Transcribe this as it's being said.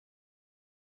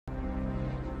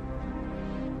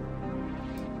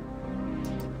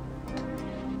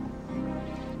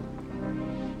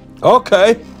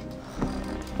Okay.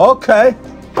 Okay.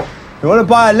 You wanna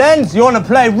buy a lens? You wanna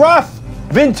play rough?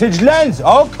 Vintage lens,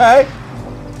 okay.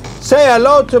 Say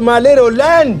hello to my little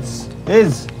lens.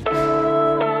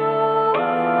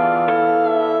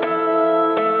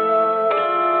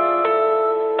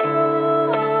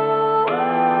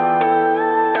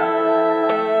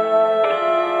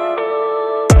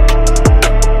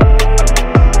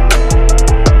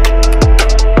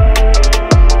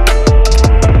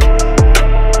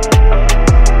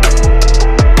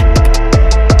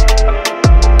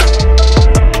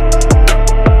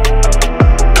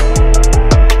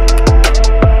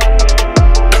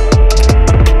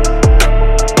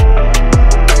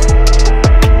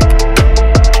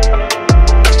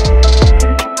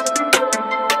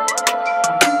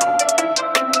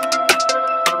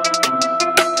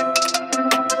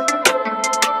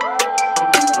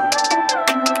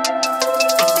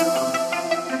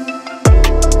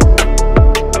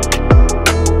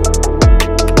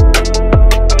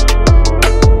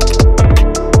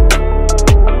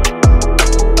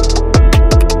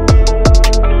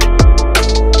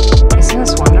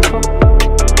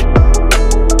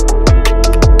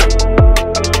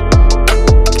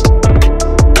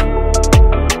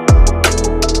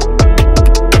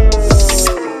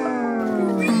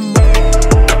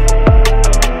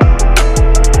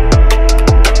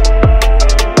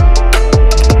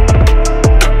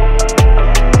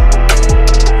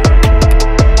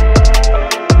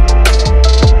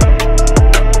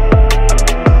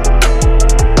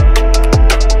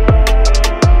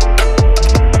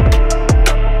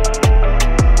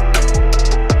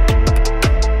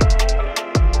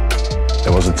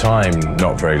 Time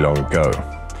not very long ago,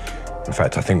 in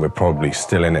fact I think we're probably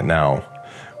still in it now,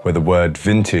 where the word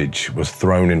vintage was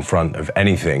thrown in front of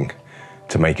anything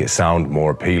to make it sound more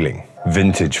appealing.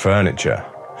 Vintage furniture,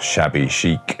 shabby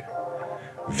chic.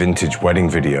 Vintage wedding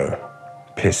video,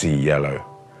 pissy yellow.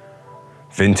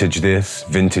 Vintage this,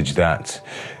 vintage that,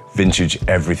 vintage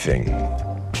everything.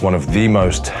 One of the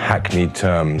most hackneyed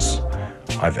terms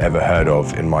I've ever heard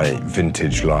of in my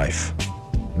vintage life.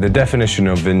 The definition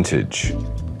of vintage: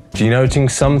 denoting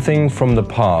something from the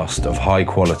past of high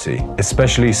quality,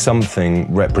 especially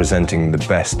something representing the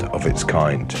best of its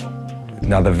kind.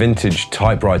 Now, the vintage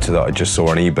typewriter that I just saw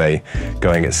on eBay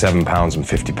going at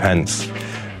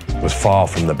 £7.50 was far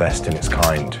from the best in its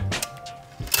kind.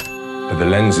 But the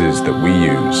lenses that we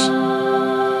use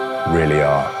really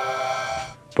are.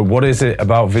 But what is it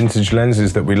about vintage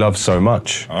lenses that we love so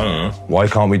much? I don't know. Why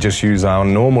can't we just use our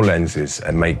normal lenses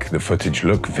and make the footage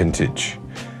look vintage?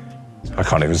 I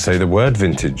can't even say the word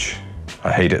vintage.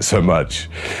 I hate it so much.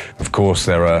 Of course,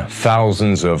 there are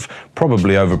thousands of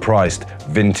probably overpriced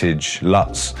vintage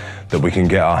LUTs that we can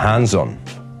get our hands on.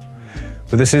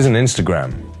 But this isn't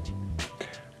Instagram.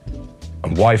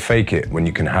 And why fake it when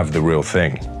you can have the real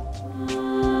thing?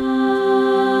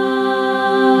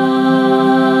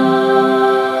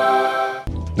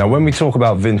 Now, when we talk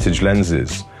about vintage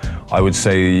lenses, I would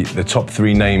say the top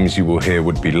three names you will hear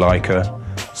would be Leica,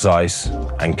 Zeiss,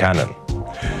 and Canon.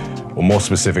 Or more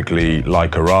specifically,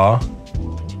 Leica R,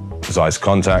 Zeiss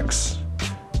Contax,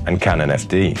 and Canon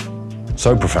FD.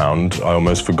 So profound, I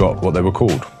almost forgot what they were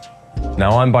called.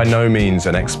 Now, I'm by no means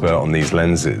an expert on these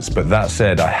lenses, but that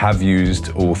said, I have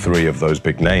used all three of those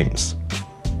big names.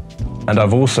 And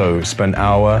I've also spent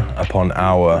hour upon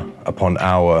hour upon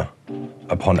hour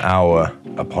upon hour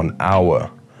upon hour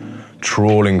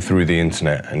trawling through the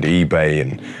internet and eBay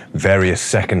and various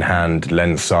second-hand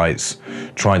lens sites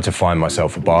trying to find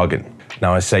myself a bargain.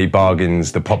 Now, I say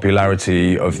bargains, the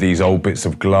popularity of these old bits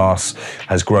of glass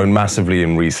has grown massively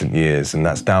in recent years, and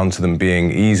that's down to them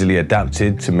being easily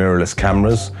adapted to mirrorless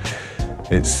cameras.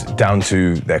 It's down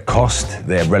to their cost,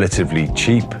 they're relatively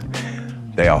cheap.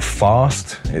 They are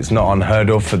fast. It's not unheard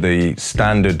of for the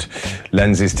standard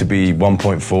lenses to be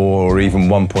 1.4 or even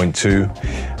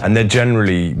 1.2, and they're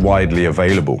generally widely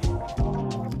available.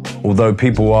 Although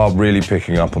people are really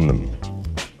picking up on them,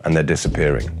 and they're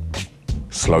disappearing,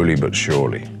 slowly but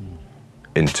surely,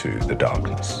 into the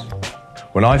darkness.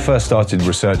 When I first started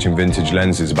researching vintage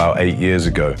lenses about 8 years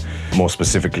ago, more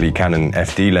specifically Canon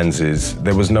FD lenses,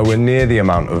 there was nowhere near the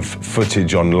amount of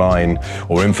footage online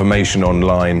or information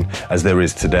online as there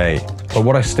is today. But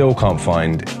what I still can't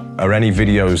find are any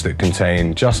videos that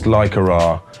contain just Leica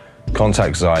R,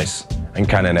 Contax Zeiss, and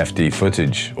Canon FD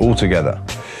footage all together.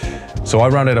 So I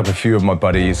rounded up a few of my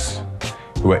buddies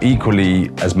who are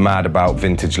equally as mad about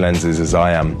vintage lenses as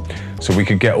I am, so we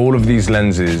could get all of these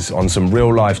lenses on some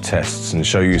real-life tests and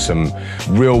show you some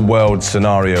real-world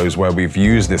scenarios where we've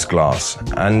used this glass,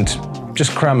 and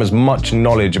just cram as much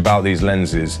knowledge about these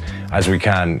lenses as we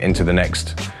can into the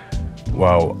next,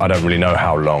 well, I don't really know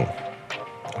how long,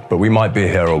 but we might be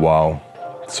here a while,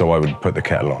 so I would put the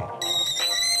kettle on.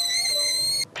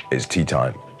 It's tea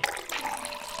time.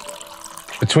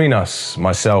 Between us,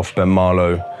 myself, Ben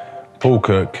Marlow, Paul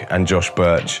Cook and Josh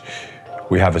Birch,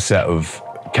 we have a set of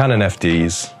Canon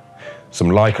FDs, some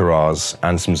Leica Rs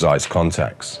and some Zeiss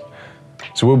Contax.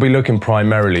 So we'll be looking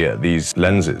primarily at these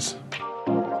lenses.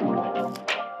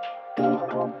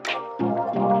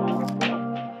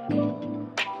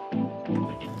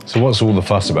 So what's all the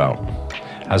fuss about?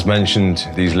 As mentioned,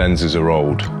 these lenses are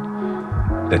old.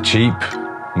 They're cheap,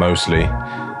 mostly.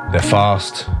 They're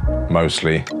fast,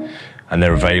 mostly. And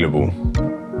they're available,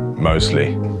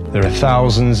 mostly. There are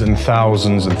thousands and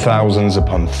thousands and thousands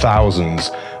upon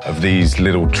thousands of these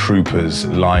little troopers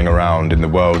lying around in the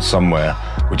world somewhere,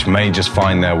 which may just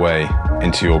find their way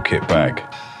into your kit bag.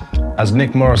 As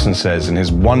Nick Morrison says in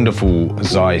his wonderful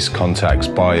Zeiss Contax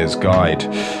Buyer's Guide,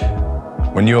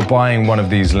 when you are buying one of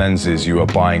these lenses, you are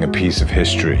buying a piece of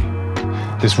history.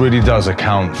 This really does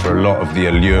account for a lot of the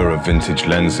allure of vintage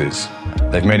lenses.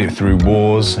 They've made it through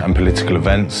wars and political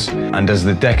events, and as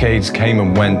the decades came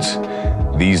and went,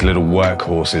 these little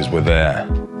workhorses were there.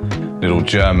 Little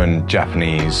German,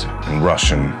 Japanese, and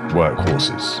Russian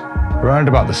workhorses. Around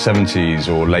about the 70s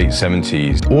or late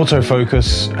 70s,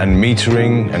 autofocus and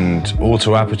metering and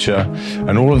auto aperture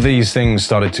and all of these things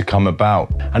started to come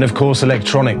about. And of course,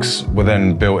 electronics were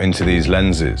then built into these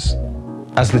lenses.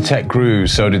 As the tech grew,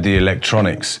 so did the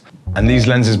electronics, and these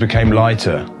lenses became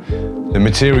lighter. The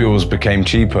materials became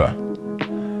cheaper,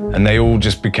 and they all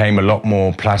just became a lot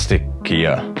more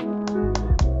plastic-ier.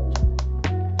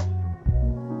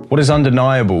 What is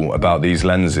undeniable about these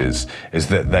lenses is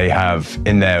that they have,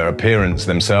 in their appearance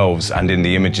themselves and in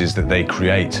the images that they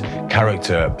create,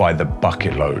 character by the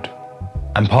bucket load.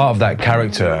 And part of that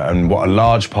character, and what a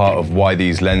large part of why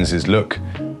these lenses look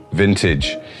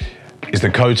vintage, is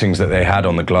the coatings that they had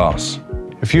on the glass.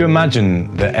 If you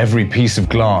imagine that every piece of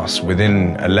glass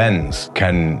within a lens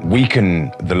can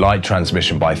weaken the light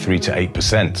transmission by 3 to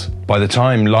 8%, by the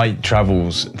time light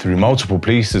travels through multiple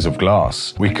pieces of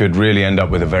glass, we could really end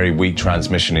up with a very weak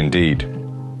transmission indeed.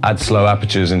 Add slow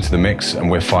apertures into the mix and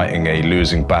we're fighting a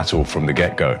losing battle from the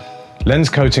get-go. Lens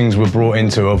coatings were brought in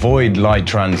to avoid light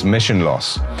transmission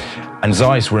loss, and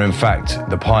Zeiss were in fact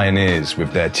the pioneers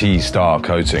with their T-star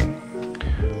coating.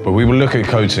 But we will look at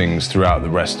coatings throughout the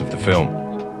rest of the film.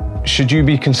 Should you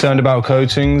be concerned about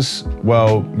coatings?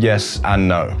 Well, yes and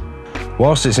no.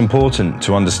 Whilst it's important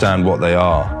to understand what they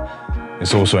are,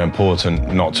 it's also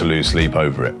important not to lose sleep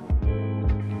over it.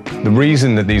 The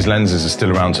reason that these lenses are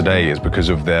still around today is because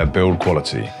of their build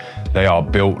quality. They are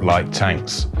built like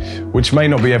tanks, which may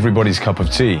not be everybody's cup of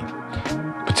tea,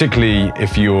 particularly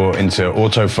if you're into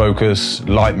autofocus,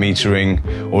 light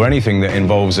metering, or anything that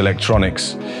involves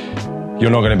electronics. You're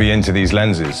not going to be into these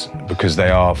lenses because they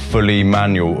are fully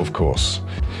manual, of course.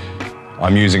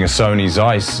 I'm using a Sony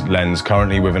Zeiss lens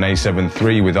currently with an A7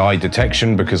 III with eye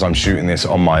detection because I'm shooting this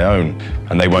on my own,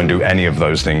 and they won't do any of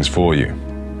those things for you.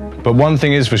 But one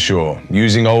thing is for sure,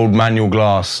 using old manual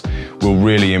glass will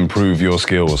really improve your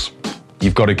skills.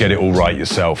 You've got to get it all right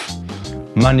yourself.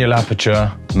 Manual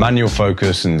aperture, manual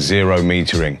focus, and zero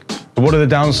metering. But what are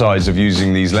the downsides of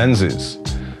using these lenses?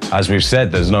 As we've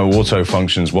said, there's no auto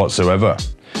functions whatsoever.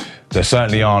 There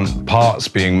certainly aren't parts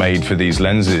being made for these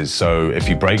lenses, so if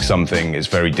you break something, it's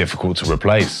very difficult to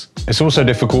replace. It's also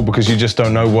difficult because you just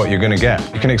don't know what you're going to get.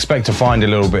 You can expect to find a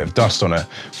little bit of dust on a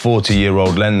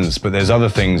 40-year-old lens, but there's other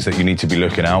things that you need to be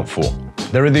looking out for.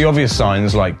 There are the obvious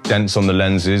signs like dents on the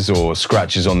lenses or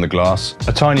scratches on the glass.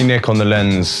 A tiny nick on the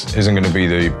lens isn't going to be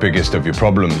the biggest of your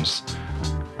problems.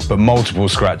 But multiple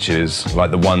scratches,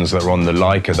 like the ones that are on the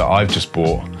Leica that I've just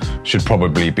bought, should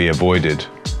probably be avoided.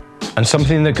 And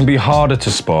something that can be harder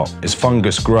to spot is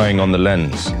fungus growing on the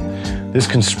lens. This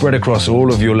can spread across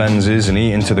all of your lenses and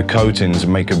eat into the coatings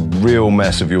and make a real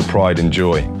mess of your pride and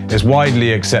joy. It's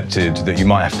widely accepted that you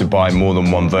might have to buy more than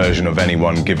one version of any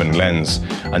one given lens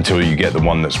until you get the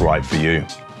one that's right for you.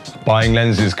 Buying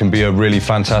lenses can be a really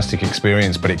fantastic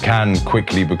experience, but it can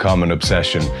quickly become an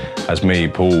obsession, as me,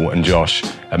 Paul and Josh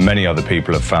and many other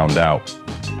people have found out.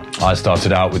 I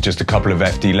started out with just a couple of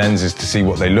FD lenses to see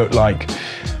what they look like,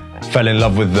 fell in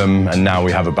love with them, and now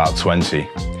we have about 20.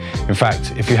 In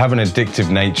fact, if you have an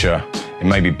addictive nature, it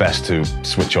may be best to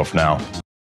switch off now.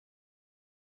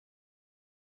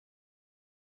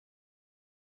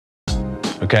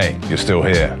 Okay, you're still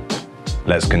here.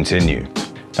 Let's continue.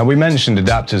 Now, we mentioned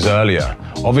adapters earlier.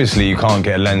 Obviously, you can't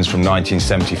get a lens from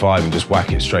 1975 and just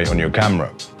whack it straight on your camera.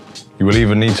 You will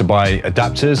either need to buy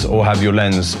adapters or have your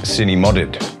lens Cine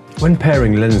Modded. When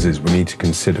pairing lenses, we need to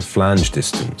consider flange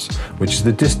distance, which is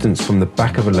the distance from the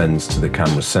back of a lens to the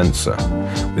camera sensor.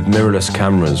 With mirrorless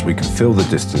cameras, we can fill the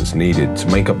distance needed to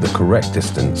make up the correct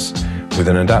distance with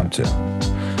an adapter.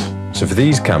 So for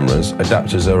these cameras,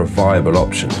 adapters are a viable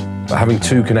option, but having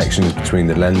two connections between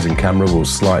the lens and camera will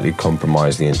slightly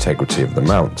compromise the integrity of the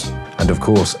mount. And of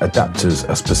course, adapters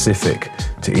are specific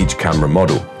to each camera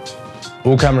model.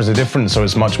 All cameras are different, so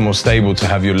it's much more stable to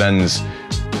have your lens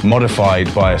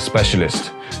modified by a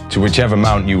specialist to whichever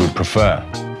mount you would prefer.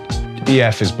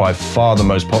 EF is by far the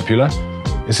most popular.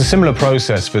 It's a similar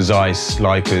process for Zeiss,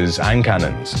 Leicas and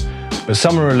Canons, but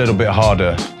some are a little bit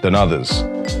harder than others.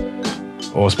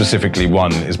 Or specifically,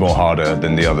 one is more harder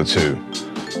than the other two,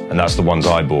 and that's the ones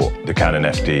I bought, the Canon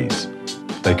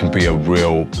FDs. They can be a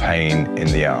real pain in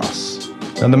the ass.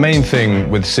 Now, the main thing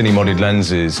with Cine modded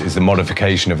lenses is the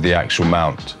modification of the actual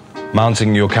mount.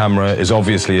 Mounting your camera is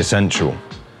obviously essential.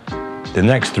 The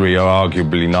next three are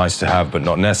arguably nice to have, but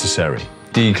not necessary.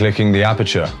 Declicking the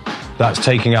aperture. That's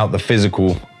taking out the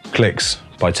physical clicks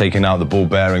by taking out the ball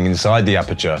bearing inside the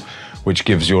aperture, which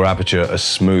gives your aperture a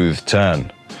smooth turn,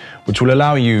 which will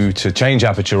allow you to change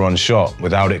aperture on shot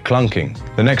without it clunking.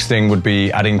 The next thing would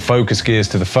be adding focus gears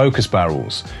to the focus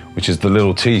barrels, which is the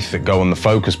little teeth that go on the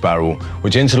focus barrel,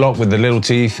 which interlock with the little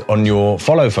teeth on your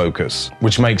follow focus,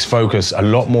 which makes focus a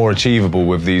lot more achievable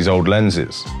with these old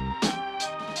lenses.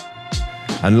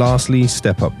 And lastly,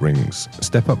 step-up rings.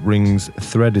 Step-up rings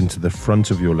thread into the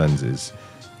front of your lenses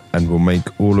and will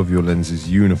make all of your lenses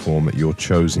uniform at your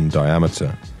chosen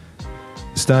diameter.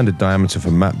 The standard diameter for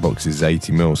matte box is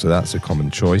 80mm, so that's a common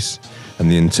choice,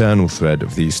 and the internal thread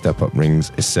of these step-up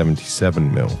rings is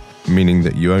 77mm, meaning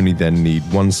that you only then need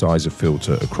one size of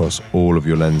filter across all of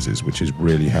your lenses, which is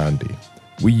really handy.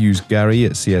 We use Gary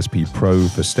at CSP Pro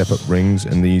for step-up rings,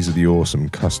 and these are the awesome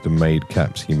custom-made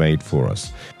caps he made for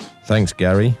us. Thanks,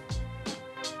 Gary.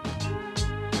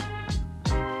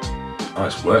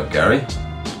 Nice work, Gary.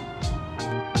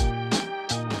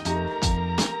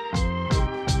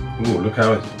 Ooh, look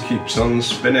how it keeps on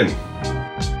spinning.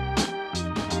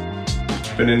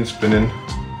 Spinning, spinning.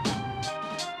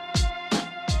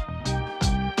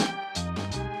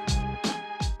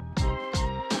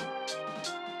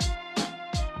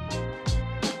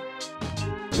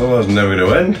 Well, that's never going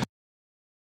to end.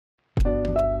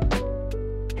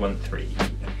 1-3.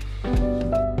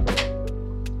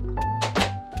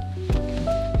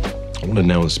 I want to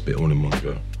nail this bit all in one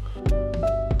go.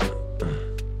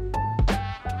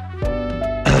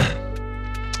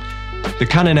 The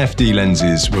Canon FD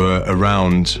lenses were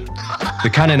around. The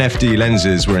Canon FD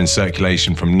lenses were in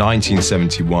circulation from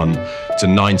 1971 to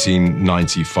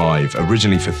 1995,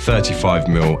 originally for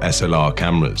 35mm SLR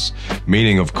cameras,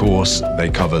 meaning of course they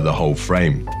cover the whole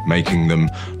frame, making them,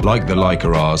 like the Leica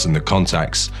Rs and the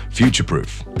Contax,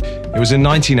 future-proof. It was in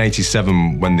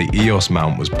 1987 when the EOS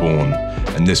mount was born,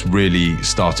 and this really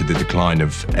started the decline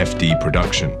of FD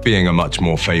production, being a much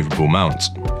more favourable mount.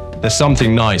 There's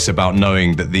something nice about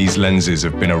knowing that these lenses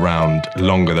have been around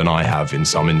longer than I have in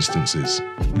some instances.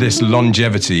 This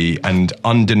longevity and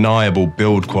undeniable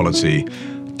build quality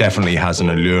definitely has an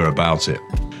allure about it.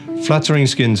 Flattering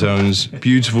skin tones,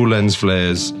 beautiful lens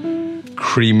flares,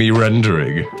 creamy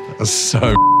rendering. That's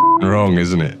so wrong,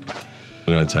 isn't it?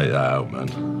 I'm gonna take that out, man.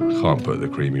 I can't put the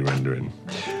creamy rendering.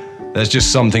 There's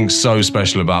just something so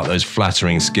special about those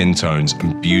flattering skin tones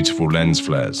and beautiful lens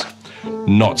flares.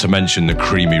 Not to mention the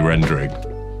creamy rendering.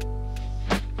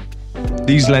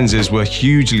 These lenses were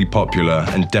hugely popular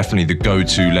and definitely the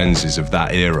go-to lenses of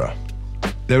that era.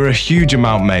 There are a huge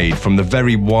amount made, from the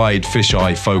very wide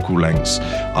fisheye focal lengths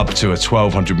up to a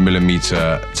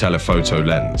 1200mm telephoto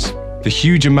lens. The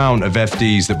huge amount of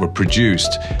FDs that were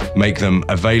produced make them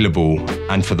available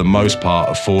and for the most part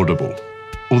affordable.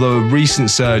 Although a recent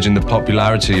surge in the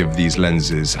popularity of these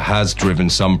lenses has driven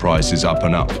some prices up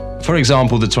and up. For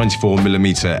example, the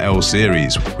 24mm L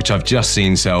series, which I've just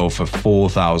seen sell for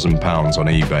 £4,000 on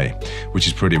eBay, which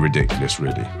is pretty ridiculous,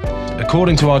 really.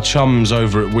 According to our chums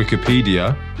over at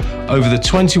Wikipedia, over the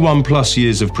 21+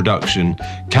 years of production,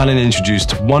 Canon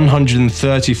introduced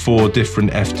 134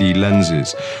 different FD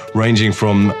lenses, ranging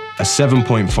from a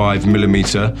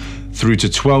 7.5mm through to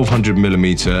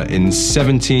 1200mm in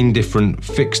 17 different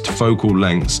fixed focal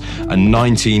lengths and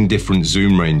 19 different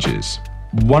zoom ranges.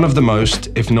 One of the most,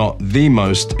 if not the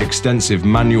most, extensive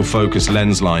manual focus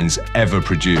lens lines ever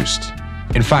produced.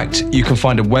 In fact, you can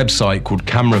find a website called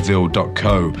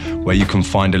cameraville.co where you can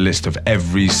find a list of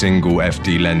every single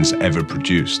FD lens ever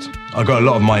produced. I got a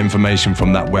lot of my information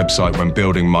from that website when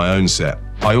building my own set.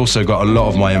 I also got a lot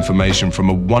of my information from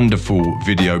a wonderful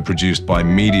video produced by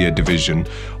Media Division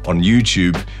on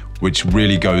YouTube, which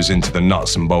really goes into the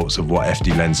nuts and bolts of what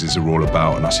FD lenses are all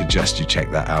about, and I suggest you check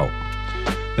that out.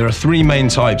 There are three main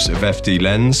types of FD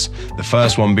lens, the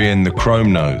first one being the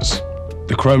chrome nose.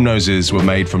 The chrome noses were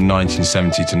made from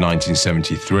 1970 to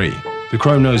 1973. The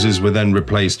chrome noses were then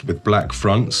replaced with black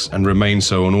fronts and remain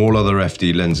so on all other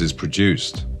FD lenses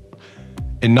produced.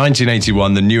 In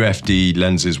 1981, the new FD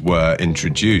lenses were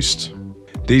introduced.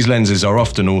 These lenses are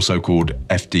often also called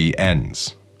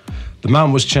FDNs. The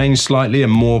mount was changed slightly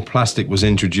and more plastic was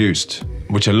introduced,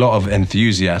 which a lot of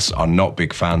enthusiasts are not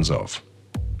big fans of.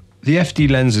 The FD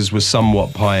lenses were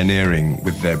somewhat pioneering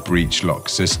with their breech lock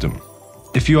system.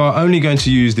 If you are only going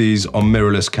to use these on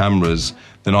mirrorless cameras,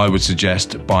 then I would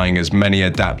suggest buying as many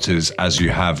adapters as you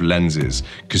have lenses,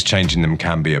 because changing them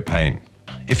can be a pain.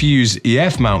 If you use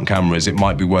EF mount cameras, it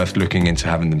might be worth looking into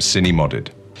having them Cine Modded.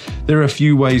 There are a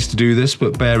few ways to do this,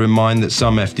 but bear in mind that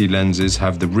some FD lenses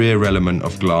have the rear element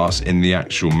of glass in the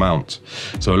actual mount,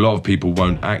 so a lot of people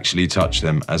won't actually touch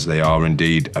them, as they are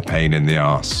indeed a pain in the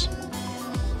arse.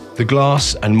 The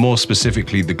glass, and more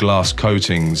specifically the glass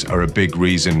coatings, are a big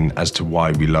reason as to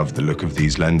why we love the look of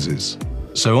these lenses.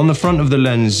 So on the front of the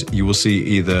lens you will see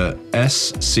either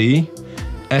SC,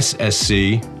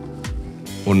 SSC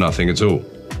or nothing at all.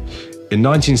 In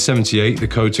 1978 the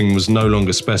coating was no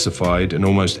longer specified and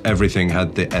almost everything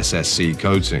had the SSC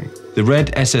coating. The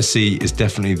red SSC is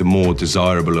definitely the more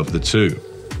desirable of the two.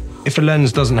 If a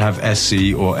lens doesn't have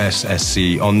SC or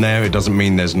SSC on there, it doesn't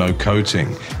mean there's no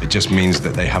coating. It just means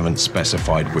that they haven't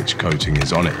specified which coating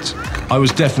is on it. I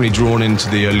was definitely drawn into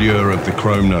the allure of the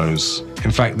chrome nose.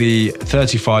 In fact, the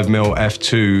 35mm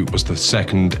f2 was the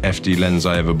second FD lens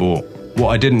I ever bought. What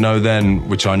I didn't know then,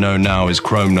 which I know now, is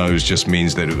chrome nose just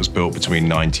means that it was built between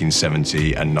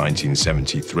 1970 and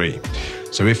 1973.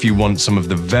 So if you want some of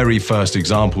the very first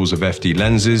examples of FD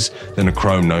lenses, then a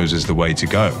chrome nose is the way to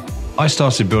go. I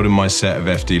started building my set of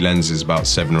FD lenses about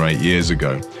 7 or 8 years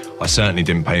ago. I certainly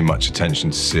didn't pay much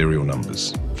attention to serial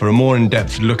numbers. For a more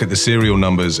in-depth look at the serial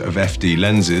numbers of FD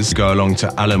lenses, go along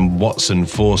to Alan Watson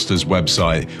Forster's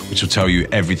website, which will tell you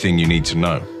everything you need to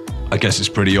know. I guess it's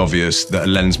pretty obvious that a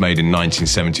lens made in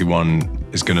 1971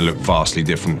 is going to look vastly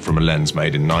different from a lens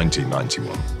made in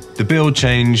 1991. The build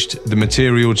changed, the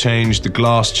material changed, the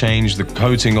glass changed, the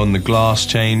coating on the glass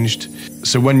changed.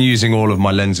 So when using all of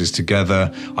my lenses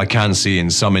together, I can see in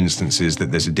some instances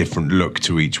that there's a different look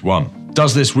to each one.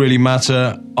 Does this really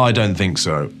matter? I don't think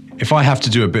so. If I have to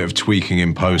do a bit of tweaking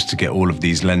in post to get all of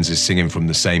these lenses singing from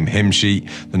the same hymn sheet,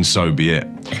 then so be it.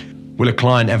 Will a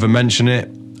client ever mention it?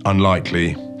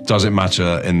 Unlikely. Does it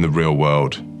matter in the real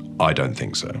world? I don't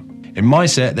think so. In my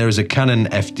set, there is a Canon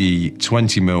FD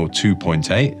 20mm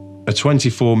 2.8, a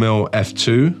 24mm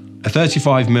f2, a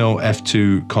 35mm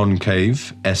f2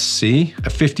 concave SC, a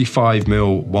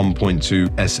 55mm 1.2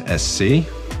 SSC,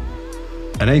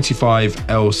 an 85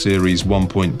 L series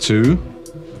 1.2,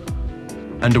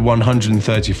 and a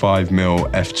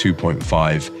 135mm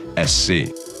f2.5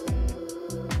 SC.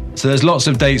 So there's lots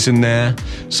of dates in there,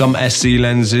 some SC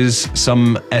lenses,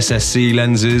 some SSC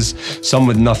lenses, some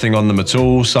with nothing on them at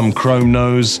all, some chrome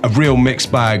nose, a real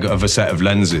mixed bag of a set of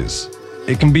lenses.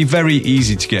 It can be very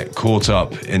easy to get caught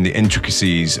up in the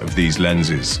intricacies of these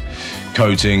lenses.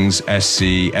 Coatings,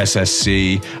 SC,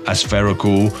 SSC,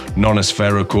 aspherical,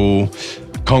 non-aspherical,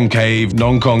 concave,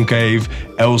 non-concave,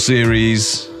 L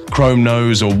series, chrome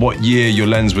nose, or what year your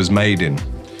lens was made in.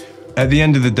 At the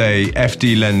end of the day,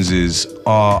 FD lenses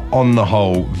are, on the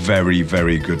whole, very,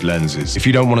 very good lenses. If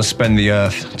you don't want to spend the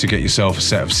earth to get yourself a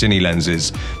set of Cine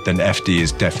lenses, then FD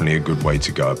is definitely a good way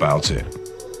to go about it.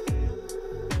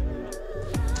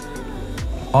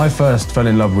 I first fell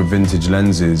in love with vintage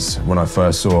lenses when I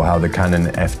first saw how the Canon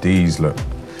FDs look,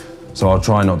 so I'll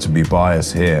try not to be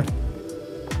biased here.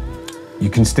 You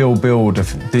can still build a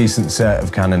decent set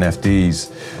of Canon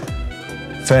FDs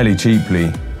fairly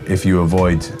cheaply if you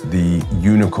avoid the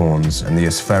unicorns and the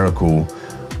aspherical,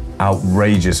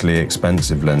 outrageously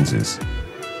expensive lenses.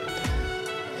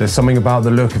 There's something about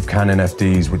the look of Canon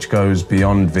FDs which goes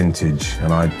beyond vintage,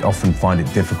 and I often find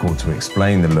it difficult to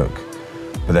explain the look,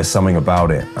 but there's something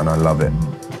about it and I love it.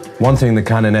 One thing the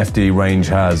Canon FD range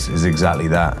has is exactly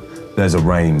that. There's a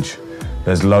range.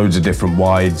 There's loads of different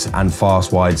wides and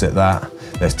fast wides at that.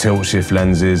 There's tilt shift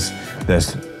lenses,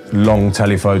 there's long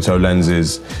telephoto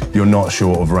lenses. You're not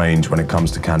short of range when it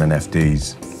comes to Canon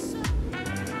FDs.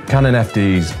 Canon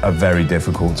FDs are very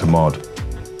difficult to mod.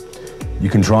 You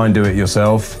can try and do it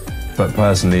yourself, but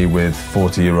personally with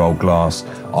 40-year-old glass,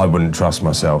 I wouldn't trust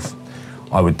myself.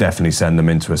 I would definitely send them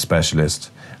into a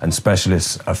specialist, and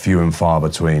specialists are few and far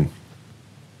between.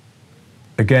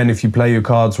 Again, if you play your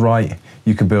cards right,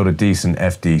 you can build a decent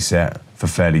FD set for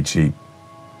fairly cheap.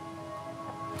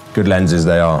 Good lenses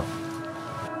they are.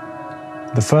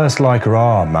 The first Leica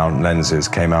R mount lenses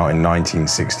came out in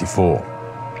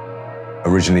 1964.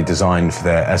 Originally designed for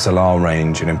their SLR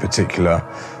range, and in particular,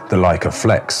 the Leica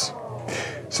Flex.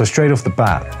 So straight off the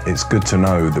bat, it's good to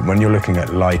know that when you're looking at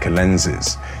Leica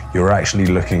lenses, you're actually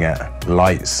looking at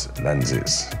lights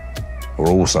lenses. We're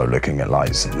also looking at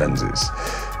lights lenses,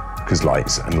 because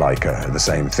lights and Leica are the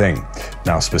same thing.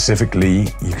 Now specifically,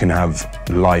 you can have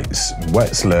lights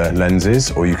Wetzlar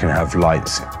lenses, or you can have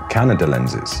lights Canada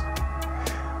lenses.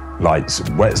 Lights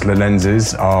Wetzlar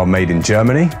lenses are made in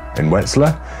Germany, in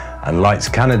Wetzlar, and Lights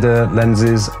Canada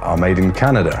lenses are made in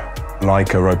Canada.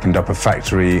 Leica opened up a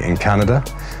factory in Canada,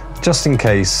 just in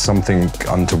case something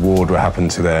untoward would happen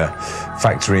to their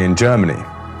factory in Germany.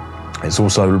 It's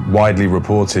also widely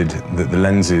reported that the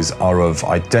lenses are of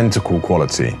identical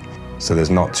quality, so there's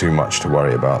not too much to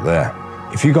worry about there.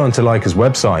 If you go onto Leica's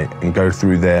website and go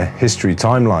through their history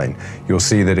timeline, you'll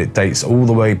see that it dates all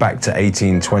the way back to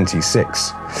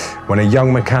 1826, when a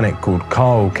young mechanic called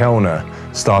Carl Kellner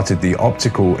started the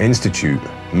Optical Institute,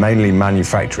 mainly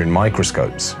manufacturing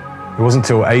microscopes. It wasn't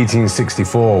until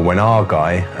 1864 when our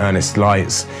guy, Ernest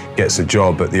Leitz, gets a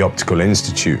job at the Optical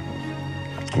Institute.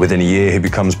 Within a year, he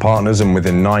becomes partners, and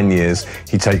within 9 years,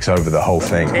 he takes over the whole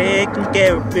thing. Taking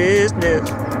care of business.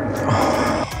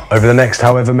 Over the next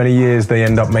however many years, they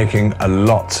end up making a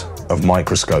lot of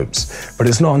microscopes. But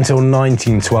it's not until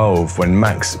 1912 when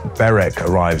Max Berek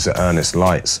arrives at Ernest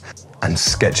Leitz and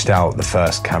sketched out the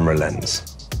first camera lens.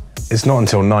 It's not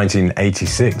until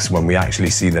 1986 when we actually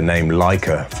see the name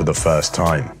Leica for the first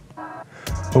time.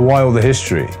 But why all the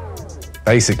history?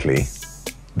 Basically,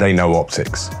 they know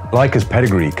optics. Leica's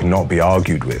pedigree cannot be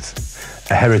argued with.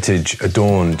 A heritage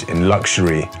adorned in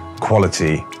luxury,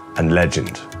 quality, and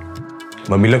legend.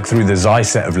 When we look through the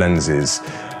Zeiss set of lenses,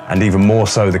 and even more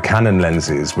so the Canon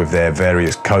lenses with their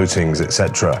various coatings,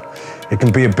 etc., it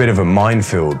can be a bit of a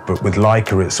minefield, but with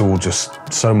Leica it's all just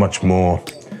so much more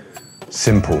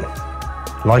simple.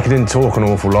 Leica didn't talk an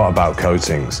awful lot about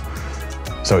coatings,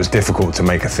 so it's difficult to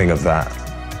make a thing of that.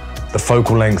 The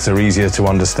focal lengths are easier to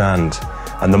understand,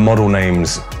 and the model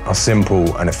names are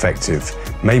simple and effective.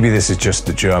 Maybe this is just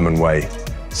the German way.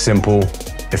 Simple,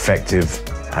 effective,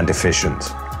 and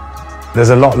efficient. There's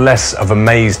a lot less of a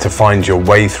maze to find your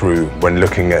way through when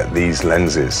looking at these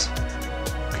lenses.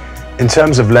 In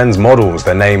terms of lens models,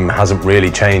 their name hasn't really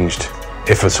changed,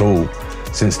 if at all,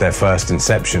 since their first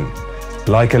inception.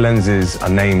 Leica lenses are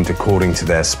named according to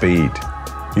their speed.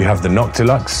 You have the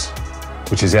Noctilux,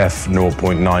 which is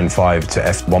f/0.95 to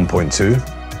f/1.2.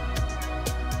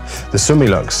 The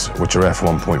Summilux, which are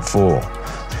f/1.4.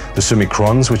 The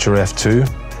Summicrons, which are f/2.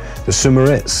 The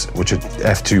Summarits, which are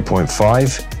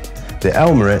f/2.5. The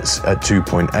Elmarits at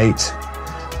 2.8.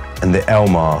 And the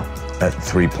Elmar at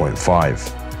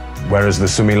 3.5. Whereas the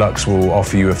Summilux will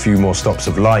offer you a few more stops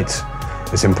of light,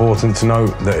 it's important to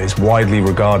note that it's widely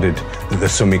regarded that the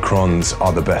Summicrons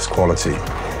are the best quality.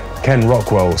 Ken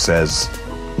Rockwell says,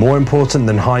 "More important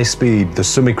than high speed, the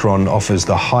Summicron offers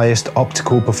the highest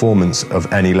optical performance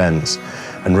of any lens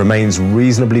and remains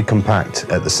reasonably compact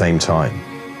at the same time."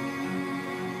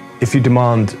 If you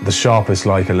demand the sharpest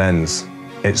Leica lens,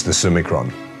 it's the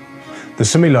Summicron. The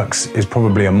Summilux is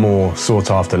probably a more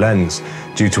sought-after lens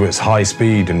due to its high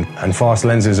speed, and fast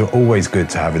lenses are always good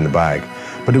to have in the bag,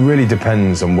 but it really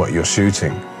depends on what you're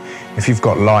shooting. If you've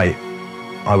got light,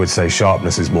 I would say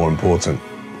sharpness is more important.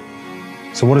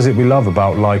 So what is it we love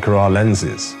about Leica R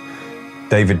lenses?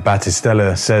 David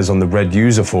Battistella says on the Red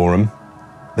User Forum,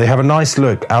 "They have a nice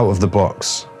look out of the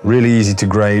box, really easy to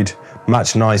grade,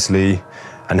 match nicely,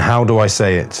 and how do I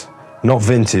say it? Not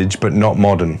vintage, but not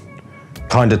modern.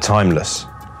 Kinda timeless."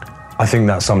 I think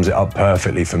that sums it up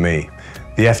perfectly for me.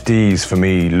 The FDs for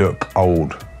me look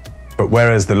old, but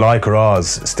whereas the Leica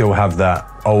Rs still have that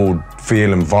old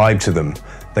feel and vibe to them,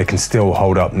 they can still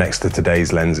hold up next to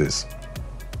today's lenses.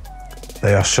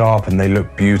 They are sharp and they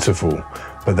look beautiful,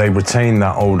 but they retain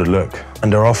that older look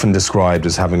and are often described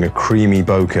as having a creamy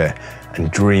bokeh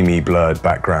and dreamy blurred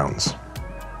backgrounds.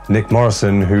 Nick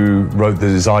Morrison, who wrote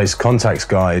the Zeiss Contax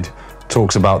guide,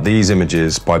 talks about these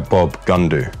images by Bob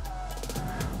Gundu.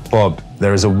 "Bob,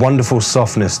 there is a wonderful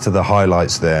softness to the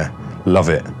highlights there. Love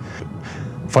it.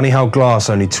 Funny how glass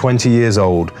only 20 years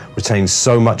old retains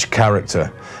so much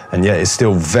character and yet is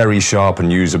still very sharp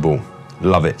and usable.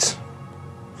 Love it."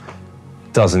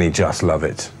 Doesn't he just love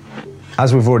it?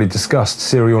 As we've already discussed,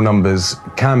 serial numbers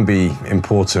can be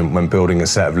important when building a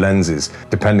set of lenses,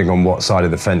 depending on what side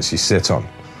of the fence you sit on.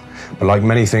 But like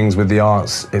many things with the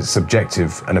arts, it's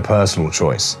subjective and a personal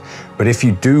choice. But if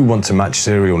you do want to match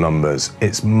serial numbers,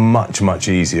 it's much, much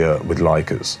easier with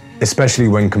Leicas, especially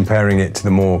when comparing it to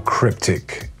the more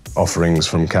cryptic offerings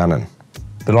from Canon.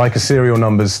 The Leica serial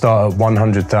numbers start at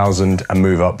 100,000 and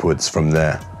move upwards from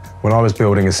there. When I was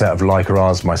building a set of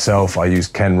Leica Rs myself, I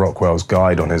used Ken Rockwell's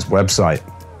guide on his website.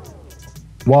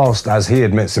 Whilst, as he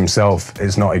admits himself,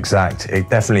 it's not exact, it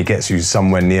definitely gets you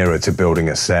somewhere nearer to building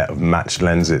a set of matched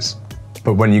lenses.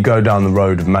 But when you go down the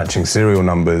road of matching serial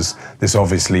numbers, this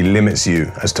obviously limits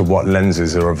you as to what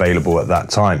lenses are available at that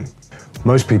time.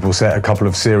 Most people set a couple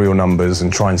of serial numbers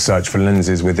and try and search for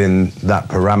lenses within that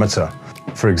parameter.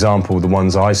 For example, the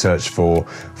ones I searched for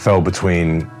fell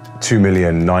between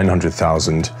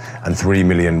 2,900,000 and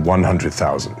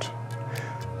 3,100,000.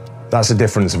 That's a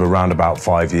difference of around about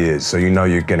 5 years, so you know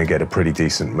you're going to get a pretty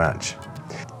decent match.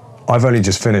 I've only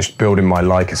just finished building my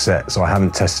Leica set, so I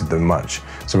haven't tested them much.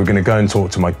 So we're going to go and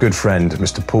talk to my good friend,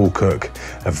 Mr. Paul Cook,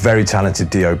 a very talented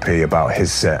DOP, about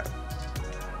his set.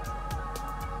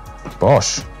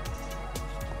 Bosh.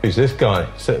 Who's this guy?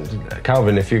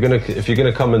 Calvin, if you're gonna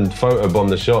come and photobomb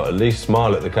the shot, at least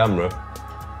smile at the camera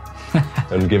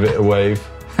and give it a wave.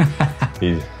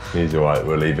 He's all right.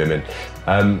 We'll leave him in.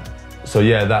 So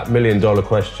yeah, that $1 million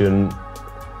question,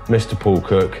 Mr. Paul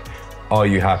Cook, are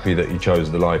you happy that you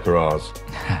chose the Leica Rs?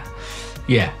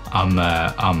 Yeah,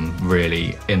 I'm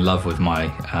really in love with my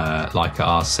Leica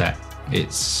R set.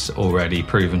 It's already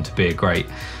proven to be a great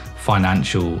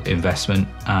financial investment,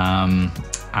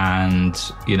 and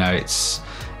you know,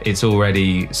 it's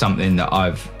already something that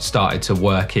I've started to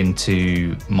work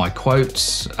into my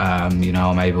quotes. You know,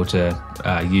 I'm able to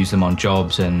use them on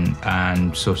jobs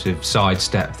and sort of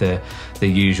sidestep the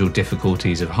usual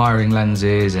difficulties of hiring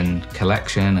lenses and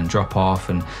collection and drop off,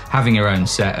 and having your own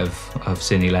set of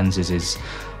Cine lenses is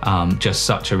just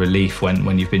such a relief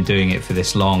when you've been doing it for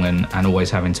this long and always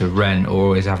having to rent or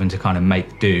always having to kind of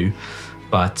make do.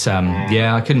 But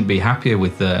yeah, I couldn't be happier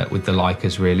with the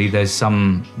Leicas, really. There's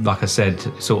some, like I said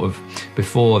sort of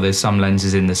before, there's some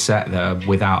lenses in the set that are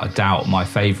without a doubt my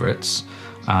favourites,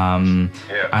 and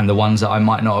the ones that I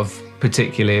might not have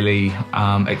particularly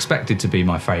expected to be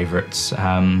my favourites.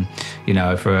 You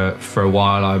know, for a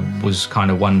while I was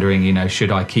kind of wondering, you know,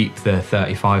 should I keep the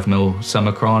 35mm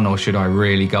Summicron or should I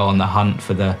really go on the hunt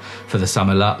for the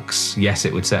Summer Lux? Yes,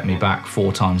 it would set me back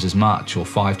 4 times as much or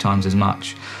 5 times as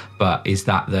much. But is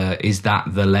that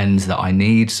the lens that I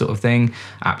need, sort of thing?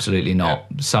 Absolutely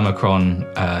not.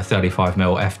 Summicron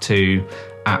 35mm f2,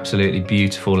 absolutely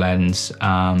beautiful lens.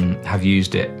 Have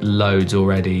used it loads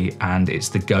already, and it's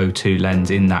the go-to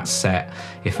lens in that set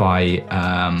if I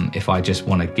just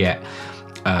want to get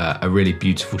a really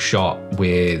beautiful shot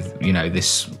with, you know,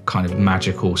 this kind of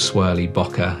magical swirly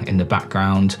bokeh in the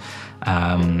background.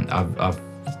 I've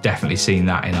definitely seen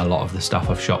that in a lot of the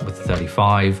stuff I've shot with the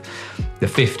 35. The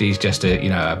 50 is just a, you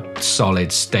know, a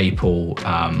solid staple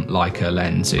Leica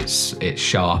lens. It's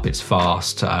sharp, it's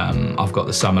fast. I've got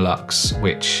the Summer Lux,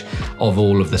 which of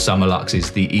all of the Summer Lux is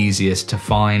the easiest to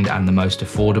find and the most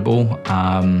affordable.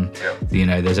 You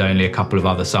know, there's only a couple of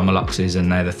other Summer Luxes,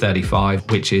 and they're the 35,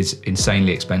 which is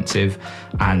insanely expensive,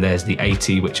 and there's the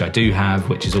 80, which I do have,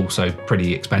 which is also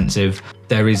pretty expensive.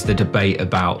 There is the debate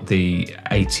about the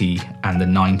 80 and the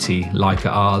 90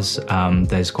 Leica Rs.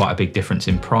 There's quite a big difference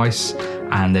in price,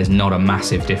 and there's not a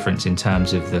massive difference in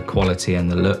terms of the quality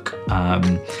and the look.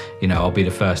 You know, I'll be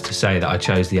the first to say that I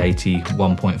chose the 80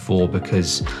 1.4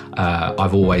 because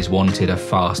I've always wanted a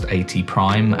fast 80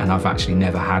 prime, and I've actually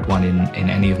never had one in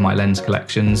any of my lens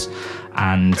collections.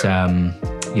 And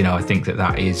you know, I think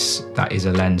that is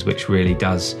a lens which really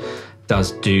does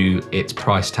do its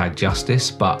price tag justice.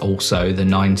 But also the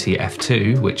 90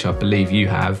 f2, which I believe you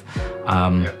have,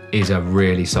 is a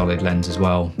really solid lens as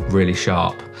well, really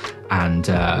sharp, and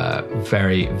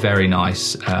very, very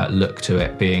nice look to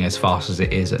it, being as fast as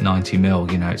it is at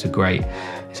 90mm. You know, it's a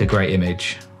great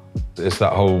image. It's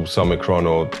that whole Summicron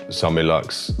or Summer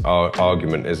Lux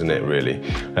argument, isn't it, really?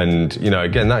 And, you know,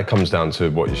 again, that comes down to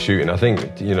what you're shooting. I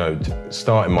think, you know,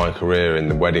 starting my career in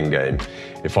the wedding game,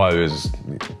 if I was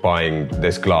buying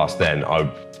this glass then, I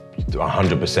would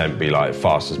 100% be like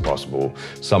fast as possible,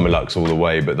 Summer Lux all the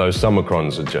way, but those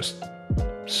Summicrons are just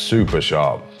super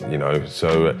sharp, you know,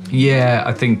 so... Yeah,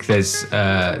 I think there's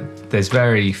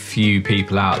very few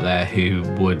people out there who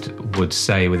would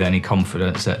say with any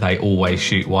confidence that they always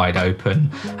shoot wide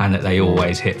open and that they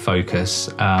always hit focus.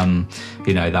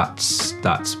 You know,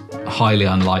 that's highly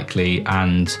unlikely,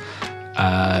 and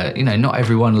you know, not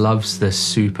everyone loves the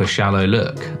super shallow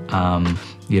look.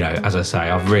 You know, as I say,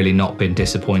 I've really not been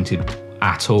disappointed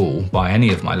at all by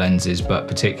any of my lenses, but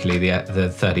particularly the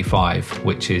 35,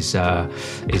 which is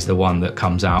the one that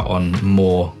comes out on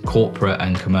more corporate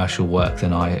and commercial work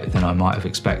than I might have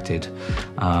expected.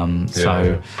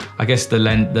 So I guess the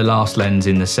last lens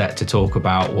in the set to talk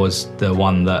about was the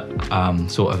one that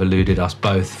sort of eluded us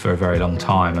both for a very long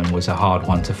time and was a hard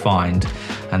one to find,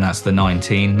 and that's the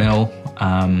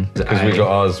 19mm. Because we got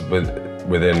ours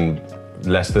within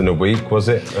less than a week, was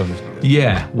it?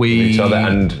 Yeah, each other,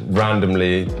 and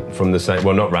randomly from the same,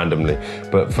 well, not randomly,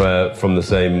 but from the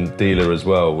same dealer as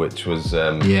well, which was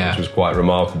quite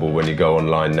remarkable when you go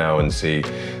online now and see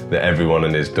that everyone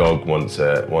and his dog wants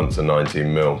a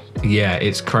 19mm. Yeah,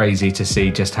 it's crazy to see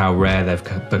just how rare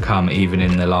they've become even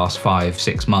in the last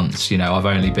 5-6 months. You know,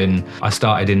 I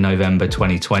started in November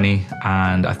 2020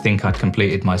 and I think I'd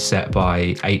completed my set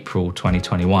by April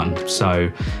 2021.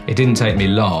 So it didn't take me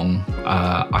long.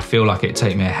 I feel like it'd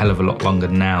take me a hell of a lot longer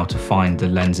now to find the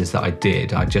lenses that I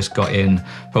did. I just got in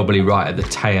probably right at the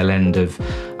tail end of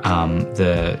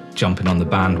the jumping on the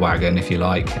bandwagon, if you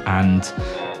like, and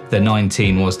the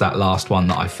 19 was that last one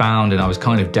that I found, and I was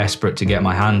kind of desperate to get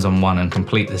my hands on one and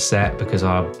complete the set because,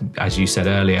 as you said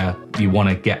earlier, you want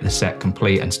to get the set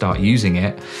complete and start using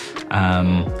it.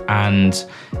 And,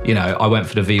 you know, I went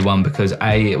for the V1 because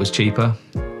A, it was cheaper.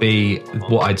 B,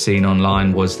 what I'd seen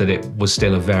online was that it was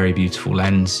still a very beautiful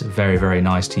lens, very, very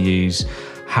nice to use,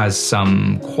 has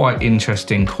some quite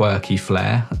interesting quirky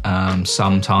flair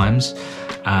sometimes.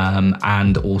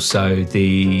 And also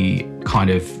the kind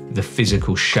of the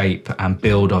physical shape and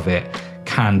build of it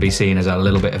can be seen as a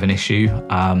little bit of an issue.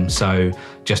 So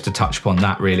just to touch upon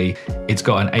that really, it's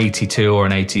got an 82 or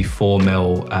an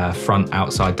 84mm front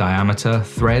outside diameter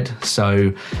thread.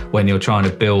 So when you're trying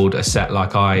to build a set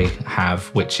like I have,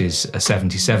 which is a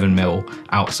 77mm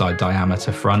outside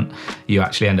diameter front, you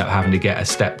actually end up having to get a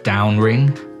step down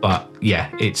ring. But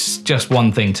yeah, it's just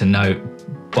one thing to note.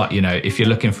 But you know, if you're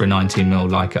looking for a 19mm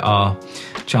Leica R,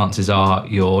 chances are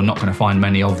you're not going to find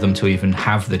many of them to even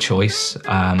have the choice.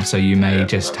 So you may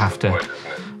just have to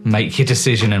make your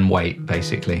decision and wait,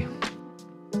 basically.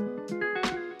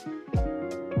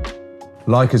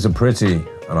 Leicas are pretty,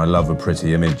 and I love a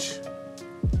pretty image.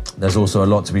 There's also a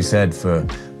lot to be said for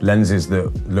lenses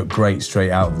that look great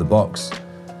straight out of the box.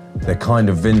 They're kind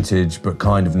of vintage, but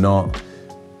kind of not.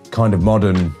 Kind of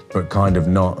modern, but kind of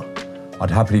not. I'd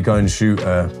happily go and shoot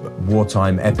a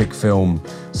wartime epic film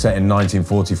set in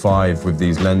 1945 with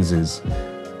these lenses,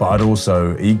 but I'd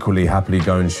also equally happily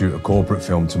go and shoot a corporate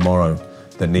film tomorrow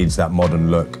that needs that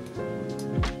modern look.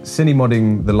 Cine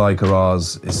Modding the Leica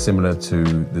R's is similar to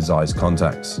the Zeiss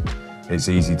Contax. It's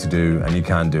easy to do and you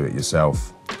can do it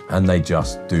yourself, and they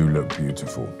just do look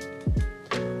beautiful.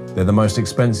 They're the most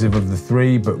expensive of the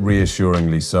three, but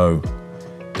reassuringly so.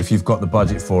 If you've got the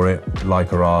budget for it,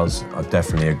 Leica R's are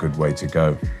definitely a good way to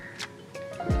go.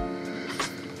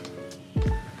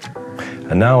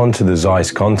 And now onto the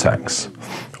Zeiss Contax.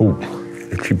 Ooh,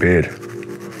 itchy beard.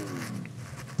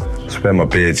 I swear my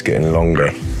beard's getting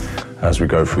longer as we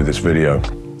go through this video.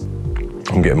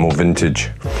 I'm getting more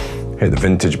vintage. Hit the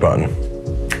vintage button.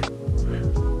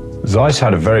 Zeiss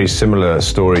had a very similar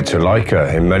story to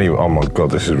Leica in many... Oh my God,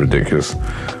 this is ridiculous.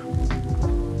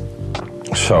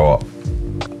 So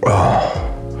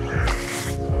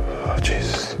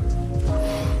Jesus.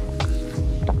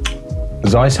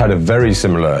 Zeiss had a very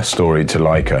similar story to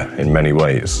Leica in many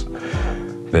ways.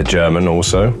 They're German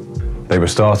also. They were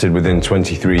started within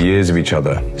 23 years of each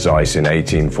other, Zeiss in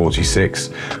 1846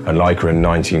 and Leica in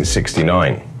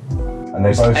 1969. And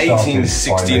they both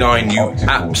 1869, you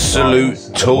absolute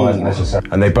tool.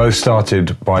 And they both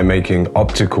started by making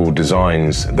optical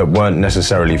designs that weren't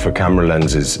necessarily for camera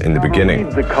lenses in the beginning.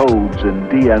 The codes in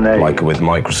DNA. Leica with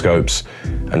microscopes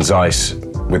and Zeiss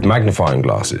with magnifying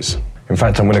glasses. In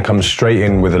fact, I'm going to come straight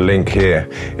in with a link here.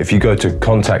 If you go to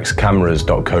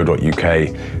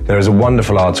contactscameras.co.uk, there is a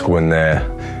wonderful article in there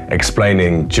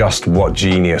explaining just what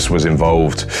genius was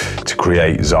involved to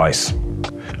create Zeiss.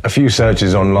 A few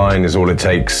searches online is all it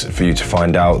takes for you to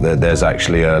find out that there's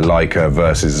actually a Leica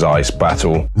versus Zeiss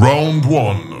battle. Round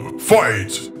one,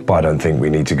 fight! But I don't think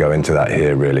we need to go into that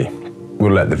here, really.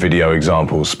 We'll let the video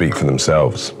examples speak for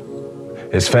themselves.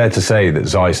 It's fair to say that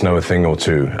Zeiss know a thing or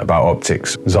two about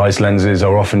optics. Zeiss lenses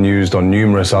are often used on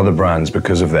numerous other brands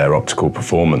because of their optical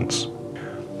performance.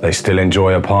 They still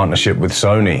enjoy a partnership with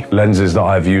Sony. Lenses that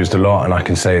I've used a lot and I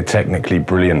can say are technically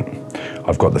brilliant.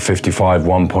 I've got the 55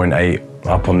 1.8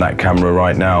 up on that camera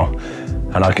right now,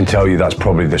 and I can tell you that's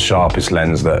probably the sharpest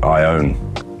lens that I own.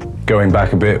 Going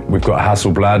back a bit, we've got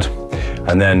Hasselblad,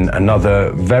 and then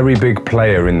another very big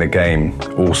player in the game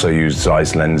also used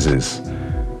Zeiss lenses.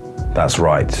 That's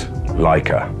right,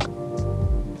 Leica.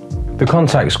 The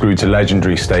Contax grew to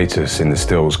legendary status in the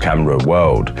stills camera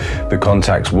world. The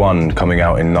Contax 1, coming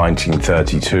out in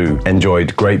 1932,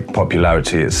 enjoyed great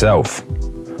popularity itself.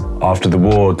 After the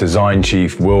war, design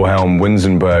chief Wilhelm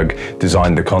Winsenberg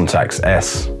designed the Contax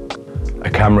S, a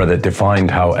camera that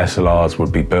defined how SLRs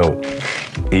would be built,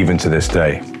 even to this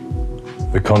day.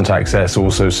 The Contax S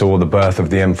also saw the birth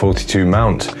of the M42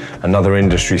 mount, another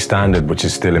industry standard which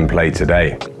is still in play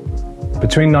today.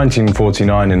 Between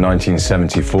 1949 and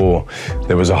 1974,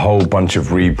 there was a whole bunch of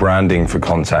rebranding for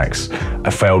Contax, a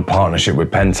failed partnership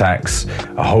with Pentax,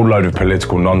 a whole load of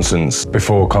political nonsense,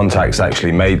 before Contax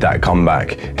actually made that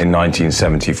comeback in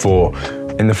 1974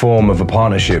 in the form of a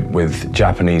partnership with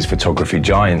Japanese photography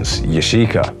giants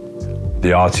Yashica. The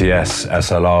RTS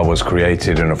SLR was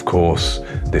created, and of course,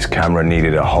 this camera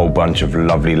needed a whole bunch of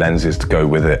lovely lenses to go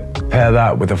with it. Pair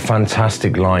that with a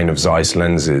fantastic line of Zeiss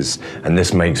lenses, and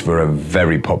this makes for a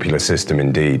very popular system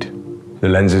indeed. The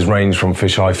lenses range from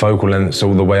fisheye focal lengths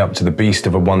all the way up to the beast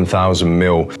of a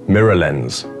 1000mm mirror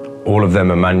lens. All of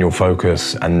them are manual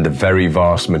focus, and the very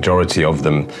vast majority of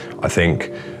them, I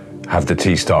think, have the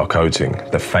T-star coating,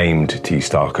 the famed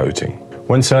T-star coating.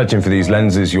 When searching for these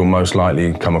lenses, you'll most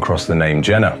likely come across the name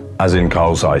Jenner, as in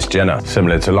Carl Zeiss Jenner.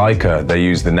 Similar to Leica, they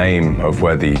use the name of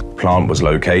where the plant was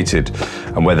located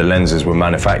and where the lenses were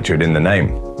manufactured in the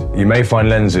name. You may find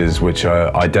lenses which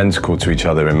are identical to each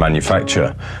other in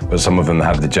manufacture, but some of them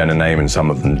have the Jenner name and some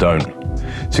of them don't.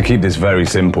 To keep this very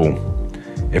simple,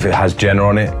 if it has Jenner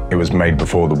on it, it was made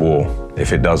before the war.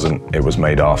 If it doesn't, it was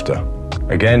made after.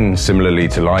 Again, similarly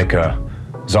to Leica,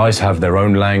 Zeiss have their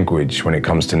own language when it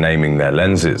comes to naming their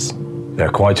lenses. There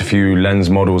are quite a few lens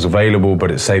models available, but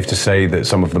it's safe to say that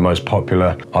some of the most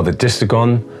popular are the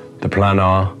Distagon, the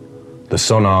Planar, the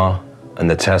Sonar, and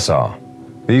the Tessar.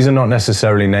 These are not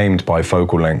necessarily named by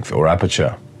focal length or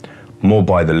aperture, more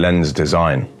by the lens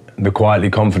design. The quietly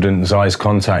confident Zeiss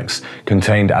Contax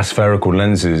contained aspherical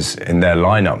lenses in their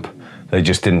lineup. They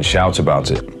just didn't shout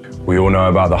about it. We all know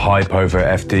about the hype over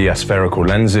FD aspherical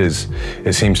lenses.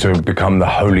 It seems to have become the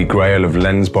holy grail of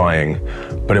lens buying,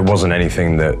 but it wasn't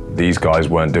anything that these guys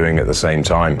weren't doing at the same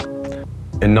time.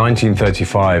 In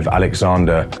 1935,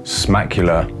 Alexander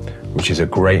Smakula, which is a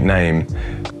great name,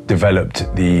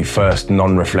 developed the first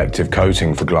non-reflective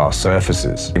coating for glass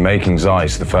surfaces, making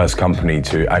Zeiss the first company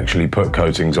to actually put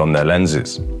coatings on their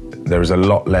lenses. There is a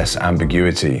lot less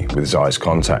ambiguity with Zeiss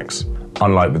Contax,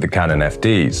 unlike with the Canon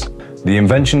FDs. The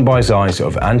invention by Zeiss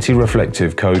of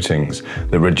anti-reflective coatings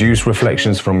that reduce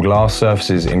reflections from glass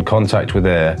surfaces in contact with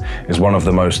air is one of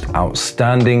the most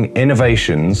outstanding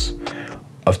innovations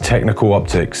of technical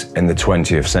optics in the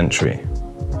 20th century.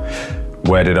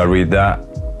 Where did I read that?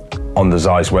 On the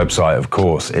Zeiss website, of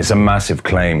course. It's a massive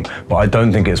claim, but I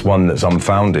don't think it's one that's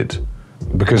unfounded,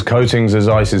 because coatings are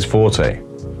Zeiss's forte,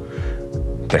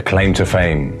 their claim to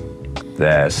fame,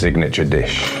 their signature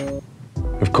dish.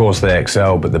 Of course they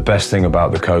excel, but the best thing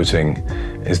about the coating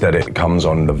is that it comes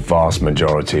on the vast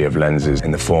majority of lenses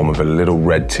in the form of a little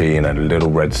red T and a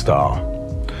little red star.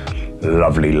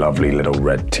 Lovely, lovely little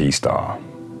red T-star.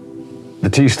 The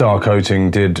T-star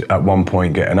coating did at one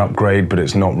point get an upgrade, but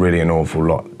it's not really an awful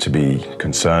lot to be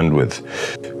concerned with.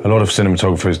 A lot of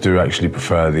cinematographers do actually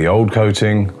prefer the old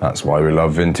coating. That's why we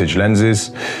love vintage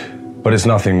lenses, but it's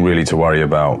nothing really to worry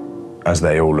about, as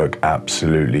they all look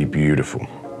absolutely beautiful.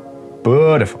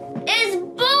 Beautiful. It's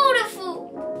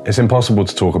beautiful. It's impossible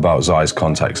to talk about Zeiss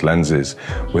Contax lenses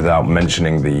without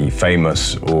mentioning the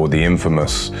famous or the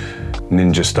infamous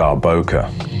Ninja Star bokeh.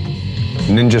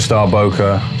 Ninja Star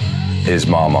bokeh is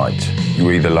Marmite. You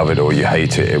either love it or you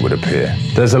hate it, it would appear.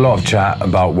 There's a lot of chat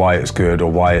about why it's good or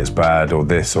why it's bad or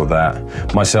this or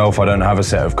that. Myself, I don't have a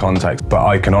set of Contax, but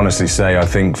I can honestly say I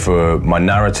think for my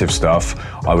narrative stuff,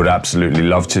 I would absolutely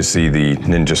love to see the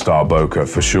Ninja Star bokeh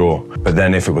for sure. But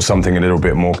then if it was something a little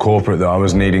bit more corporate that I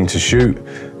was needing to shoot,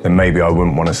 then maybe I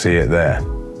wouldn't want to see it there.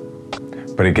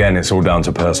 But again, it's all down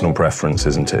to personal preference,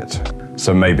 isn't it?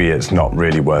 So maybe it's not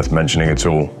really worth mentioning at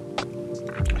all.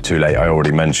 Too late, I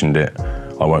already mentioned it.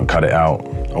 I won't cut it out.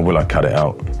 Or will I cut it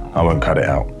out? I won't cut it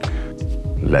out.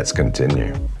 Let's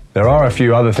continue. There are a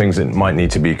few other things that might need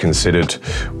to be considered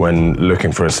when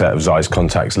looking for a set of Zeiss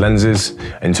Contax lenses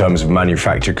in terms of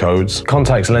manufacture codes.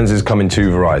 Contax lenses come in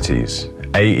two varieties,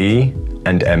 AE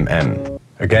and MM.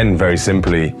 Again, very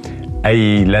simply,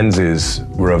 AE lenses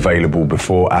were available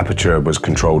before aperture was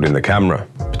controlled in the camera,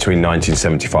 between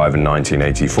 1975 and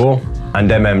 1984,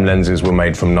 and MM lenses were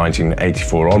made from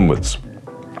 1984 onwards,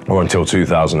 or until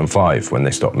 2005 when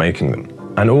they stopped making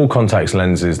them. And all Contax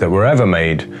lenses that were ever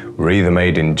made were either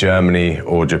made in Germany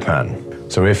or Japan.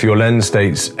 So if your lens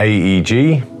states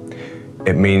AEG,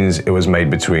 it means it was made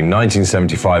between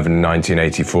 1975 and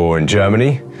 1984 in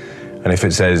Germany. And if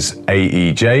it says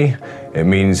AEJ, it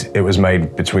means it was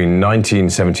made between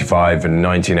 1975 and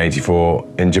 1984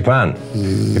 in Japan.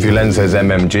 If your lens says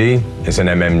MMG, it's an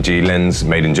MMG lens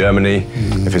made in Germany.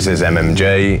 If it says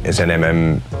MMJ, it's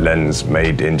an lens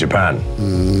made in Japan.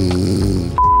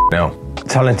 Now,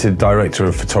 talented director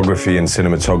of photography and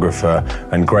cinematographer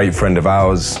and great friend of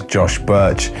ours, Josh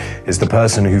Birch, is the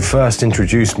person who first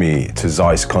introduced me to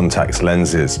Zeiss Contax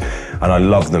lenses, and I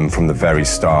love them from the very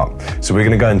start. So we're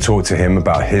going to go and talk to him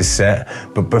about his set,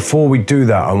 but before we do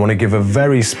that, I want to give a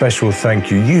very special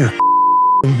thank you. You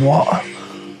what?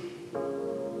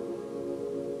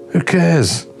 Who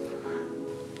cares?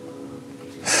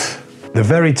 The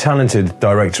very talented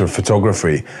director of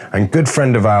photography and good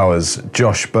friend of ours,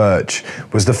 Josh Birch,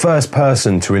 was the first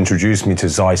person to introduce me to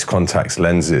Zeiss Contax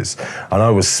lenses, and I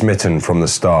was smitten from the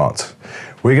start.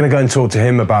 We're going to go and talk to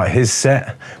him about his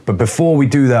set, but before we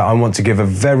do that, I want to give a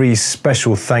very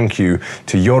special thank you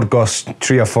to Yorgos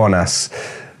Triafonas,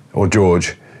 or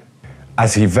George,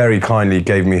 as he very kindly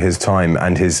gave me his time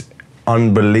and his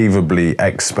unbelievably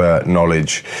expert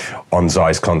knowledge on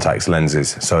Zeiss Contax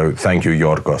lenses. So thank you,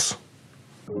 Yorgos.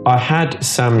 I had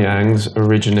Samyangs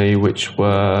originally, which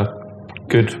were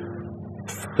good.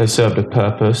 They served a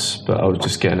purpose, but I was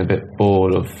just getting a bit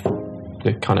bored of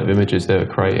the kind of images they were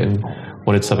creating.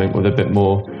 Wanted something with a bit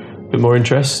more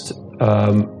interest.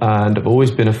 And I've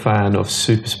always been a fan of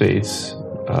super speeds,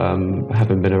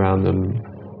 having been around them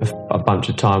a bunch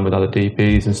of time with other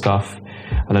DPs and stuff.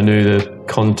 And I knew the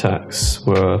Contax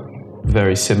were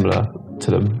very similar to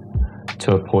them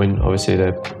to a point. Obviously,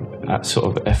 they're at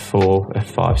sort of f4,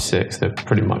 f5, 6, they're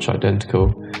pretty much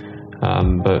identical.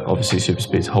 But obviously super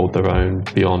speeds hold their own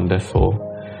beyond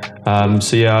f4.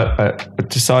 So yeah, I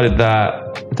decided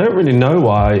that, I don't really know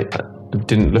why I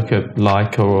didn't look at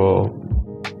Leica or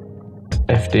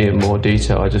FD in more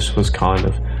detail. I just was kind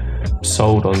of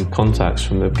sold on Contax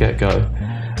from the get-go.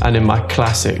 And in my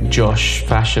classic Josh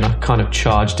fashion, I kind of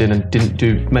charged in and didn't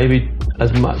do maybe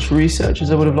as much research as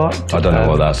I would have liked. I don't know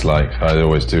what that's like. I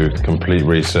always do complete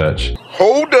research.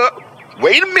 Hold up,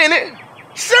 wait a minute,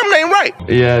 something ain't right.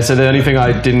 Yeah, so the only thing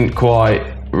I didn't quite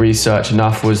research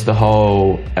enough was the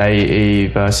whole AE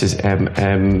versus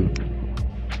MM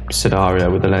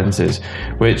scenario with the lenses,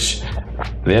 which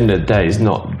at the end of the day is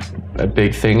not a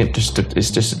big thing.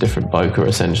 It's just a different bokeh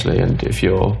essentially, and if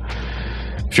you're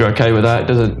okay with that, it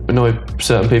doesn't annoy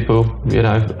certain people, you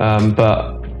know.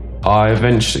 But I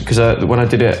eventually, because when I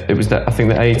did it, it was that I think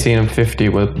the 18 and 50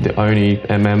 were the only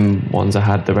MM ones I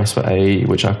had. The rest were AE,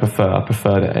 which I prefer. I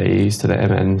prefer the AEs to the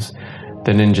MNs.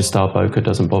 The Ninja style bokeh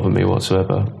doesn't bother me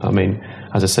whatsoever. I mean,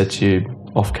 as I said to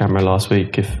you off camera last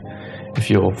week, if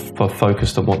you're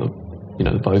focused on what the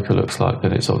bokeh looks like,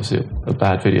 then it's obviously a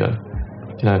bad video.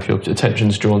 You know, if your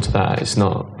attention's drawn to that, it's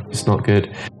not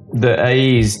good. The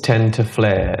AEs tend to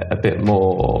flare a bit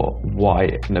more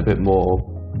white and a bit more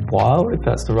wild, if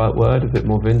that's the right word, a bit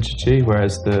more vintagey,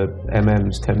 whereas the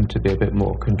MMs tend to be a bit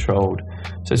more controlled.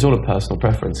 So it's all a personal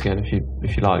preference again.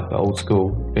 If you like the old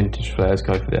school vintage flares,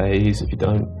 go for the AEs. If you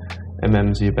don't,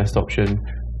 MMs are your best option.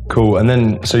 Cool, and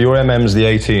then, so your MM's the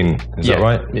 18, is that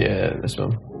right? Yeah, this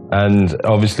one. And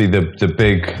obviously the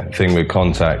big thing with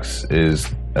Contax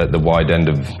is at the wide end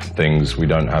of things, we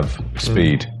don't have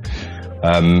speed.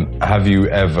 Have you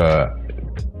ever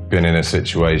been in a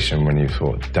situation when you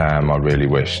thought, damn, I really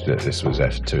wish that this was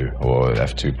f2 or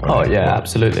f2.8? Oh yeah,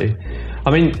 absolutely.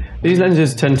 I mean, these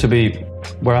lenses tend to be,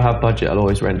 where I have budget, I'll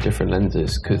always rent different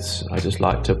lenses because I just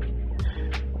like to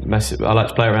I like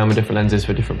to play around with different lenses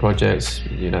for different projects,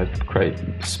 you know, create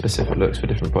specific looks for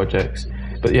different projects.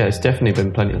 But yeah, it's definitely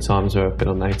been plenty of times where I've been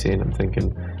on 18, I'm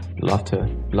thinking, love to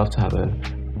have an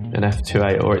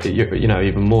f2.8 or, you know,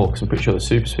 even more, because I'm pretty sure the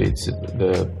super speeds,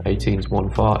 the 18's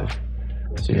 1.5.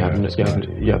 So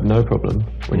you have no problem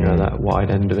when you're at that wide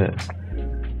end of it.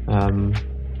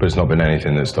 But it's not been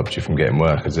anything that stopped you from getting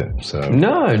work, has it? So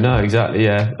No, exactly,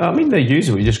 yeah. I mean, they're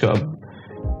usable, you just got to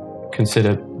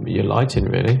consider your lighting,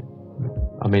 really.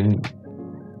 I mean,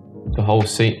 the whole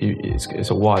scene,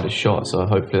 it's a wider shot, so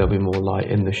hopefully there'll be more light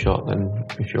in the shot than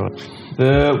if you're...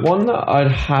 The one that I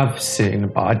have seen,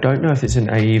 but I don't know if it's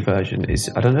an AE version,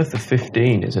 I don't know if the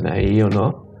 15 is an AE or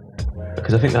not,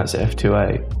 because I think that's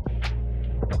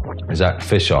f2.8. Is that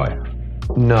fisheye?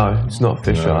 No, it's not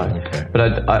fisheye. Okay.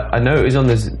 But I know it was on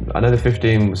this. I know the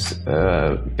 15 was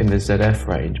in the ZF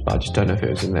range, but I just don't know if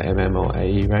it was in the MM or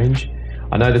AE range.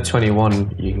 I know the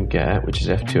 21 you can get, which is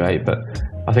f2.8, but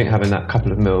I think having that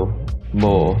couple of mil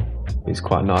more is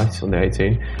quite nice on the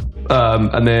 18.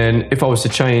 And then if I was to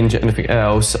change anything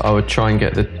else, I would try and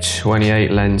get the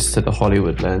 28 lens to the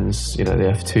Hollywood lens, you know, the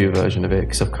f2 version of it,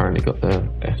 because I've currently got the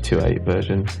f2.8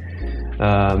 version.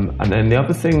 And then the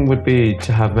other thing would be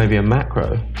to have maybe a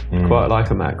macro. Quite like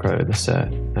a macro in the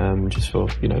set, just for,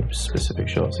 you know, specific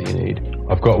shots that you need.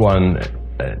 I've got one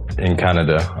in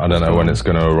Canada. I don't know when it's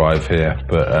going to arrive here,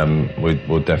 but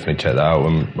we'll definitely check that out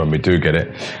when we do get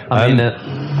it. I mean,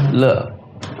 look,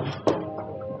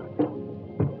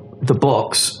 the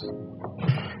box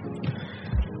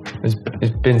has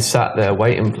been sat there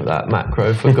waiting for that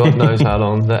macro for God knows how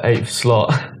long, the 8th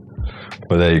slot.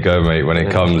 Well, there you go, mate. When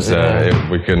it comes,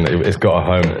 it's got a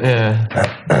home.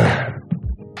 Yeah.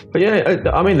 But yeah,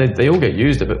 I mean, they all get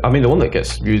used. But I mean, the one that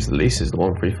gets used the least is the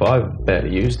 135.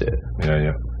 Barely used it.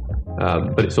 Yeah.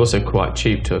 But it's also quite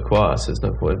cheap to acquire, so there's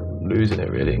no point losing it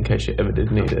really in case you ever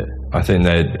did need it. I think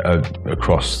they're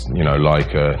across, you know,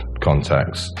 Leica,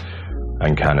 Contax,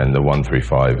 and Canon. The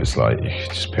 135 is like you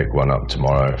could just pick one up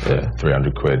tomorrow for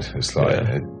 300 quid. It's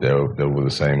like they're all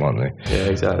the same, aren't they? Yeah,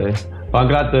 exactly. But I'm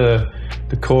glad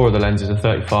the core of the lenses, the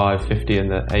 35, 50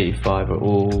 and the 85 are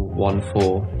all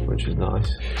 1.4, which is nice.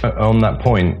 On that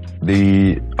point,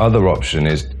 the other option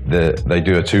is that they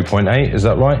do a 2.8, is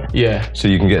that right? Yeah. So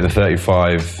you can get the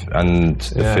 35 and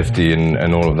the 50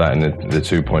 and all of that in the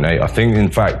 2.8. I think,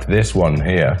 in fact, this one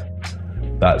here,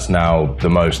 that's now the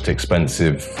most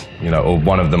expensive, you know, or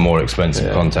one of the more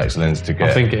expensive Contax lenses to get.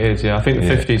 I think it is, yeah. I think the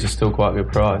 50s are still quite a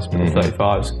good price, but the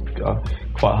 35s are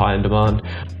quite high in demand.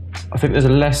 I think there's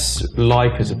less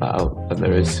Leicas about than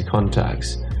there is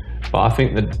Contax, but I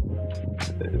think that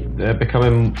they're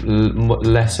becoming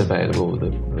less available, the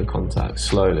Contax,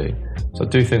 slowly. So I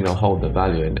do think they'll hold their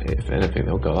value, and if anything,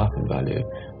 they'll go up in value.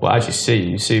 Well, as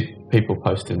you see people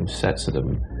posting sets of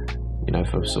them, you know,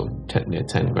 for sort of near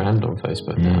 10 grand on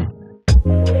Facebook now.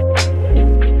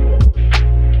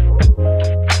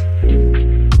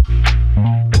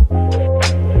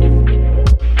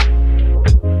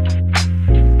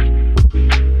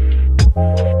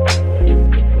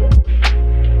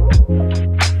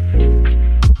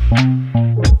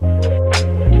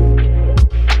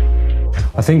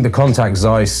 I think the Contax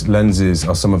Zeiss lenses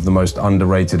are some of the most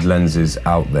underrated lenses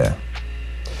out there.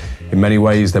 In many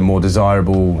ways, they're more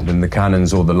desirable than the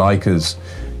Canons or the Leicas,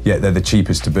 yet they're the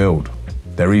cheapest to build.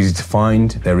 They're easy to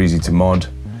find, they're easy to mod,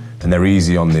 and they're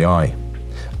easy on the eye.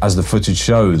 As the footage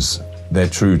shows, they're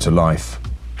true to life.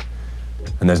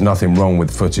 And there's nothing wrong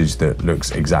with footage that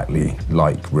looks exactly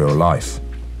like real life.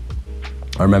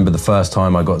 I remember the first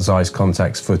time I got Zeiss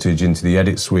Contax footage into the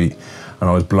edit suite, and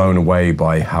I was blown away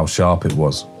by how sharp it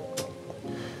was.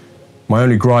 My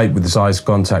only gripe with the Zeiss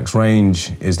Contax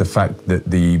range is the fact that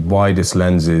the widest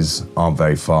lenses aren't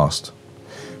very fast.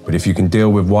 But if you can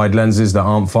deal with wide lenses that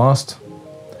aren't fast,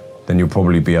 then you'll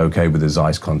probably be okay with the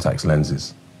Zeiss Contax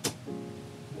lenses.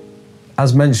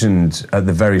 As mentioned at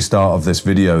the very start of this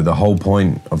video, the whole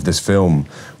point of this film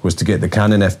was to get the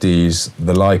Canon FDs,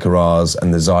 the Leica Rs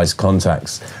and the Zeiss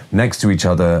Contax next to each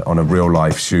other on a real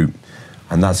life shoot.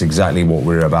 And that's exactly what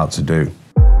we're about to do.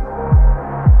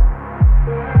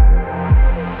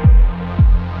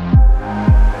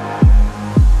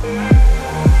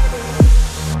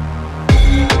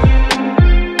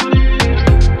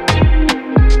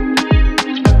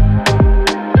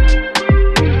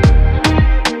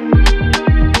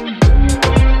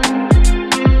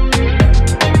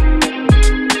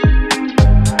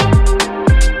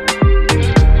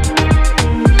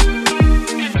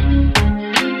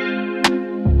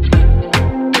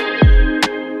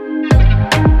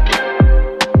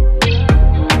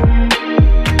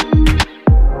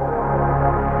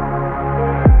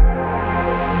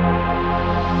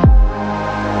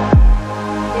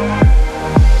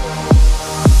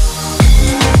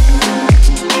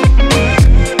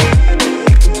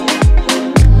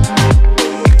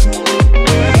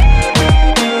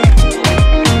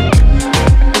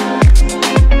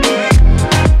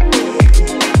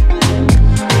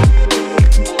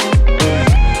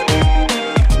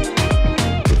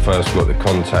 First we've got the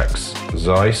Contax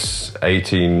Zeiss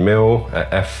 18mm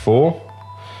at f4.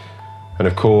 And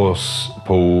of course,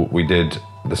 Paul, we did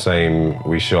the same,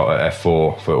 we shot at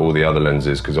f4 for all the other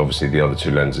lenses, because obviously the other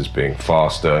two lenses being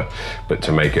faster, but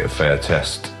to make it a fair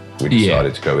test, we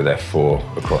decided to go with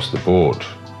f4 across the board.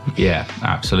 Yeah,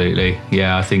 absolutely.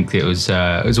 Yeah, I think it was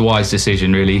a wise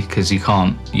decision, really, because you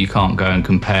can't go and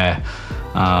compare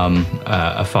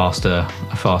a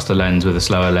faster lens with a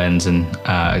slower lens and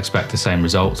expect the same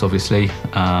results. Obviously,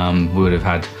 we would have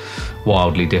had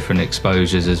wildly different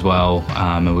exposures as well,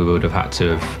 and we would have had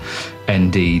to have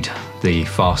ND'd the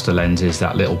faster lenses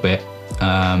that little bit.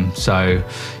 So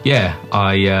yeah,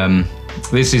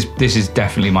 this is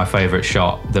definitely my favourite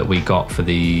shot that we got for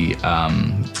the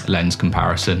lens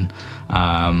comparison.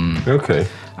 Okay.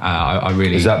 I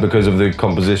really... Is that because of the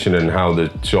composition and how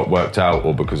the shot worked out,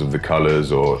 or because of the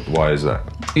colours, or why is that?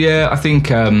 Yeah, I think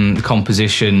the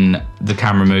composition, the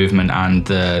camera movement, and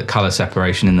the colour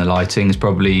separation in the lighting is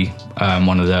probably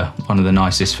one of the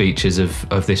nicest features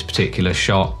of this particular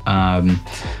shot.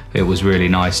 It was really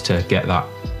nice to get that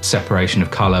separation of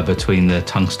colour between the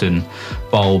tungsten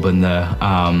bulb and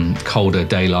the colder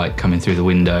daylight coming through the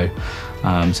window.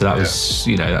 So that was,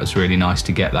 you know, that was really nice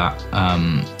to get that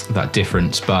that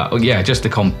difference. But yeah, just the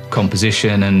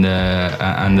composition and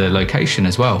the location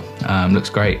as well looks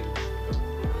great.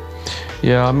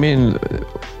 Yeah, I mean,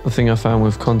 the thing I found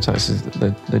with Contax is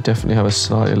that they definitely have a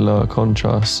slightly lower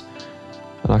contrast,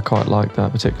 and I quite like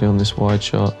that, particularly on this wide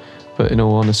shot. But in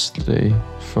all honesty,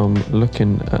 from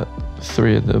looking at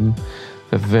 3 of them,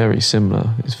 they're very similar.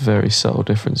 It's very subtle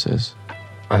differences.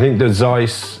 I think the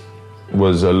Zeiss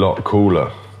was a lot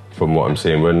cooler from what I'm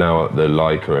seeing. We're now at the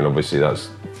Leica, and obviously that's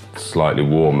slightly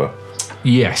warmer.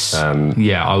 Yes,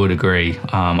 yeah, I would agree.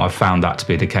 I've found that to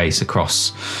be the case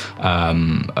across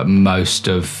most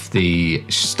of the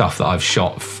stuff that I've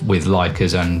shot with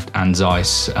Leicas and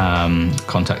Zeiss,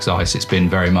 Contax Zeiss. It's been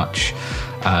very much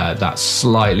that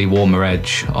slightly warmer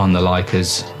edge on the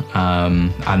Leicas,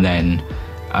 and then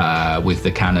with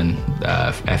the Canon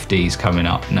FDs coming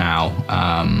up now,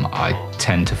 I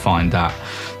tend to find that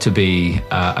to be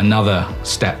another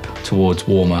step towards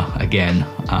warmer again.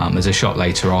 There's a shot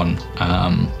later on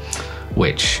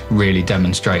which really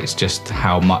demonstrates just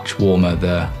how much warmer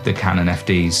the Canon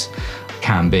FDs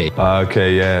can be.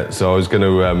 Okay, yeah. So I was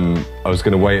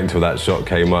gonna wait until that shot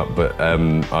came up, but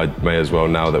I may as well,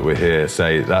 now that we're here,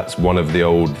 say that's one of the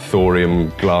old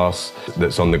thorium glass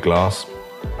that's on the glass.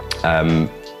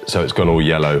 So it's gone all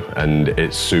yellow and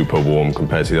it's super warm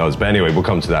compared to the others. But anyway, we'll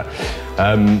come to that.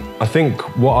 I think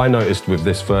what I noticed with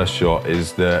this first shot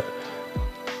is that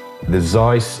the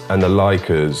Zeiss and the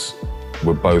Leicas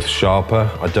were both sharper.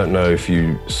 I don't know if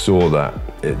you saw that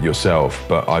yourself,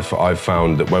 but I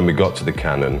found that when we got to the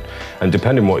Canon, and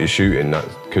depending on what you're shooting, that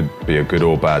could be a good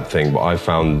or bad thing, but I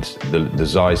found the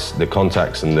Zeiss, the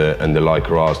Contax and the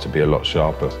Leica R's to be a lot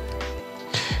sharper.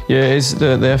 Yeah,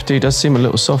 the FD does seem a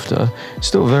little softer.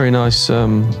 Still very nice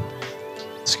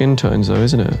skin tones though,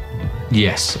 isn't it?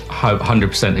 Yes,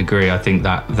 100% agree. I think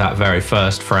that very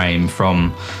first frame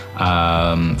from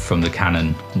the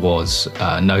Canon was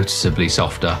noticeably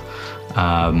softer.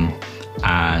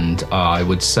 And I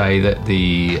would say that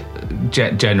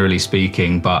generally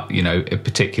speaking, but you know,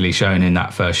 particularly shown in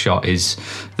that first shot, is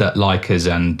that Leicas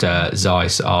and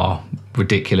Zeiss are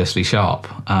ridiculously sharp.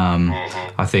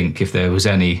 I think if there was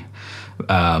any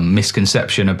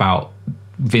misconception about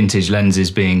vintage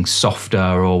lenses being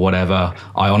softer or whatever,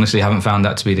 I honestly haven't found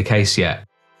that to be the case yet.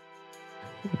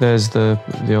 There's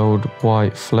the old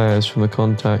white flares from the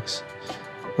Contax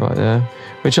right there,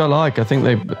 which I like. I think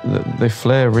they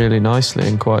flare really nicely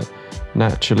and quite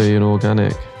naturally and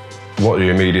organic. What are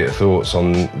your immediate thoughts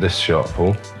on this shot,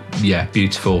 Paul? Yeah,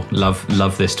 beautiful. Love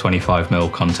this 25mm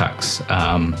Contax.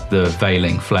 The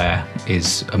veiling flare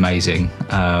is amazing,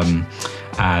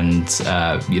 and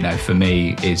you know, for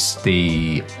me, is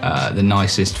the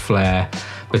nicest flare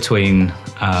between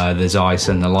the Zeiss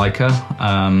and the Leica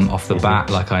off the bat.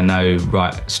 Like, I know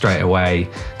right straight away,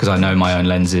 because I know my own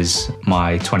lenses,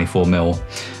 my 24mm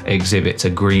exhibits a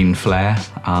green flare.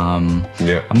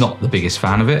 Yeah. I'm not the biggest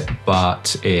fan of it,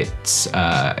 but it's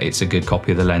a good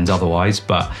copy of the lens otherwise.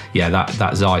 But yeah,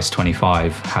 that Zeiss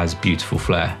 25 has beautiful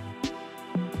flare.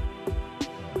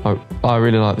 I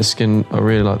really like the skin. I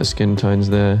really like the skin tones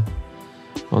there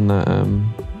on that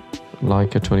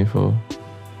Leica 24.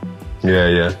 Yeah,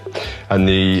 yeah. And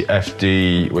the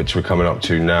FD, which we're coming up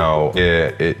to now,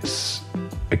 yeah, it's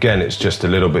just a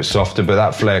little bit softer, but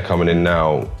that flare coming in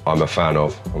now, I'm a fan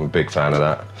of. I'm a big fan of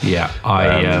that. Yeah,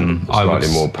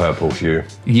 slightly more purple hue.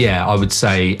 Yeah, I would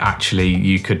say actually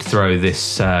you could throw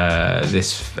this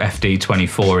FD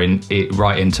 24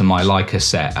 right into my Leica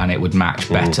set, and it would match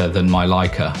better than my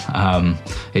Leica.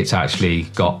 It's actually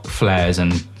got flares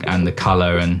and the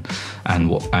color and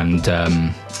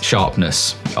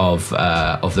sharpness of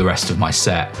the rest of my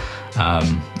set.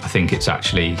 I think it's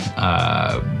actually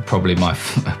probably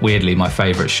weirdly my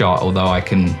favourite shot, although I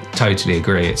can totally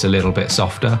agree it's a little bit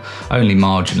softer, only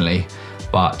marginally,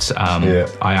 but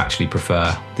I actually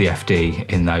prefer the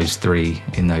FD in those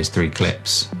three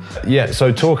clips. Yeah,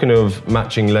 so talking of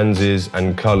matching lenses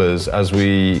and colours, as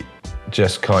we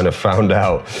just kind of found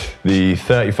out, the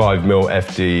 35mm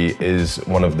FD is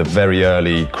one of the very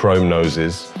early chrome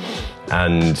noses.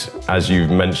 And as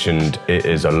you've mentioned, it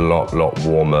is a lot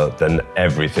warmer than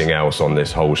everything else on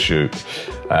this whole shoot.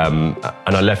 And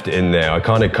I left it in there. I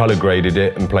kind of color graded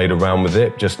it and played around with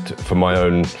it just for my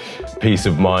own peace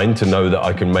of mind, to know that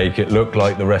I can make it look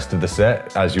like the rest of the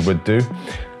set, as you would do.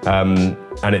 And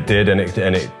it did, and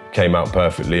it came out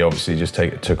perfectly. Obviously, just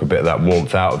took a bit of that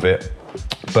warmth out of it.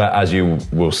 But as you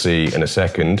will see in a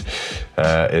second,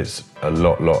 it's a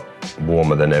lot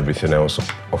warmer than everything else.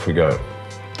 Off we go.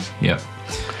 Yep.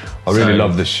 I really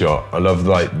love this shot. I love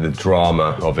like the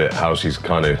drama of it, how she's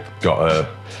kind of got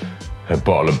her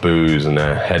bottle of booze and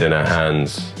her head in her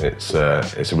hands. It's a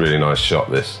really nice shot,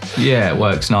 this. Yeah, it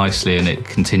works nicely, and it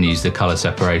continues the colour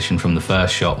separation from the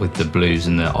first shot with the blues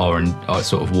and the orange,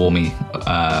 sort of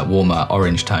warmer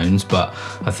orange tones. But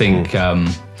I think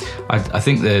I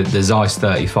think the Zeiss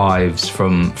 35s,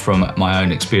 from my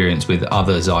own experience with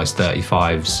other Zeiss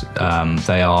 35s,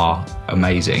 they are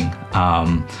amazing.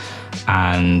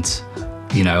 And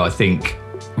you know, I think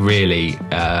really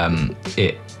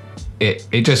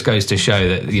it just goes to show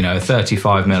that, you know, a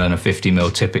 35mm and a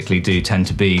 50mm typically do tend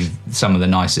to be some of the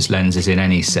nicest lenses in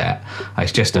any set.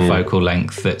 It's just a focal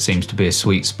length that seems to be a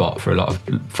sweet spot for a lot of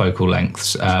focal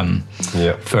lengths,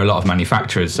 for a lot of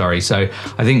manufacturers, sorry. So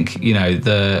I think, you know,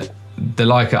 the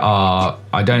Leica R,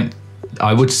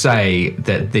 I would say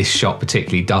that this shot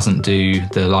particularly doesn't do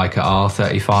the Leica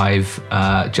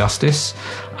R35 justice,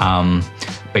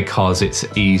 because it's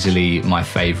easily my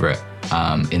favorite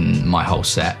in my whole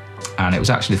set. And it was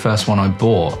actually the first one I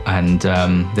bought, and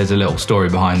there's a little story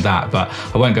behind that, but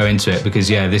I won't go into it, because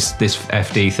yeah, this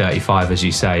FD 35, as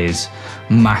you say, is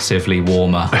massively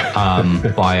warmer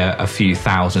by a few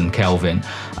thousand Kelvin.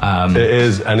 It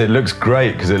is, and it looks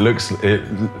great, because it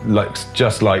looks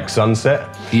just like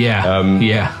sunset.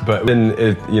 Yeah, But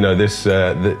then you know, this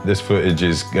footage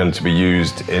is going to be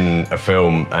used in a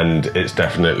film, and it's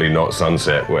definitely not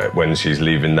sunset when she's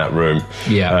leaving that room.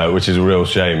 Which is a real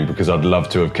shame, because I'd love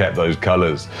to have kept those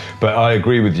colours. But I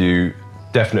agree with you.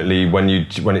 Definitely, when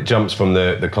it jumps from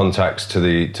the Contax to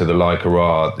the Leica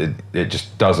R, it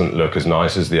just doesn't look as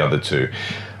nice as the other two.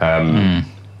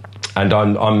 And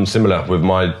I'm similar with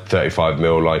my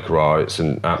 35mm Leica R. It's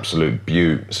an absolute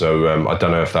beaut. So I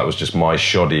don't know if that was just my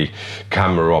shoddy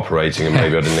camera operating, and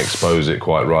maybe I didn't expose it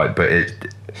quite right. But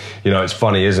you know, it's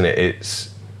funny, isn't it?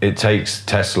 It takes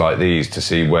tests like these to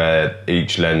see where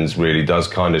each lens really does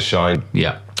kind of shine.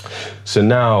 Yeah. So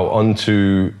now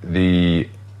onto the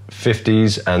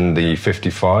 50s and the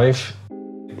 55.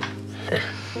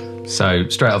 So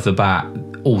straight off the bat,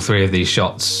 all three of these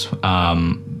shots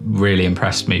really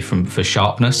impressed me for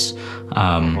sharpness.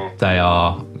 They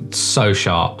are so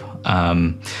sharp.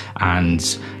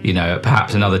 And you know,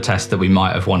 perhaps another test that we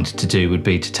might have wanted to do would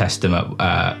be to test them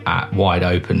at wide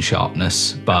open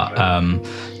sharpness, but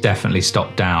definitely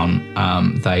stopped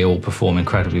down. They all perform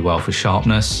incredibly well for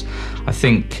sharpness. I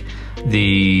think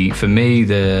for me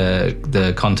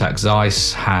the Contax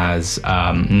Zeiss has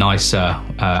nicer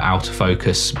out of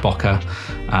focus bokeh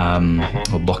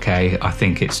or bokeh. I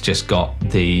think it's just got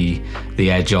the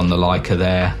edge on the Leica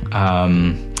there.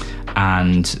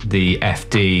 And the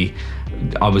FD,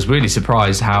 I was really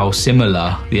surprised how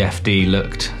similar the FD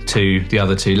looked to the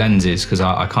other two lenses, because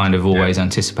I kind of always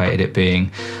anticipated it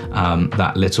being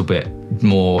that little bit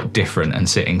more different and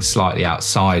sitting slightly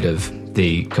outside of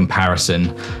the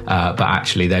comparison, but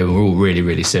actually they were all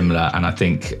really similar, and I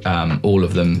think all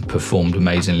of them performed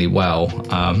amazingly well.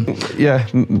 Yeah,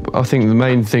 I think the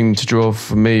main thing to draw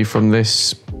for me from the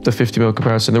 50mm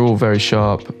comparison, they're all very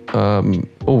sharp,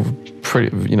 all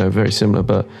pretty, you know, very similar,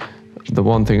 but the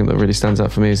one thing that really stands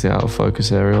out for me is the out of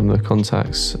focus area on the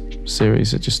Contax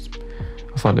series.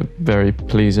 I find it very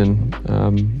pleasing,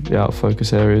 the out of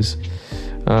focus areas.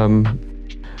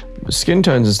 Skin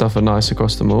tones and stuff are nice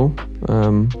across them all.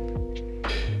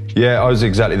 Yeah, I was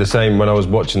exactly the same. When I was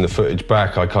watching the footage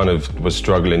back, I kind of was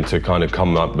struggling to kind of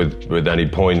come up with any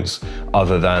points,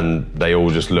 other than they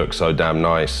all just look so damn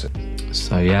nice.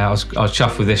 So yeah, I was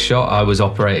chuffed with this shot. I was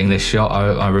operating this shot,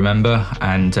 I remember,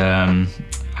 and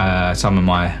some of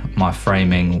my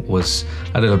framing was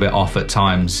a little bit off at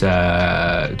times,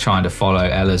 trying to follow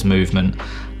Ella's movement.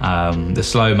 The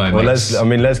slow-mo mix.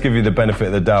 Well, let's give you the benefit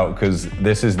of the doubt, because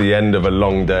this is the end of a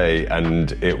long day,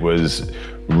 and it was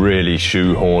really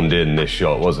shoehorned in, this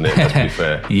shot, wasn't it? Let's be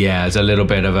fair. Yeah, it's a little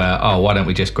bit of why don't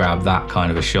we just grab that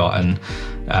kind of a shot? And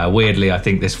weirdly, I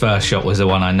think this first shot was the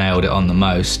one I nailed it on the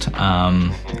most,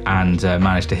 and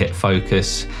managed to hit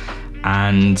focus.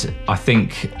 And I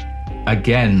think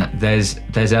again, there's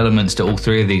elements to all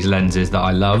three of these lenses that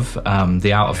I love.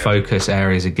 The out of focus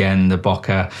areas, again, the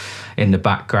bokeh in the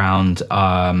background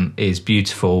is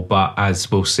beautiful, but as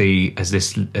we'll see as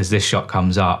this shot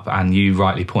comes up, and you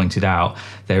rightly pointed out,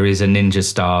 there is a ninja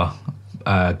star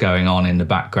going on in the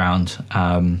background,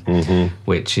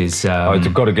 which is...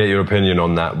 I've got to get your opinion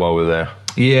on that while we're there.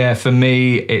 Yeah, for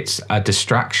me, it's a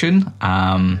distraction.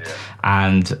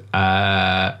 And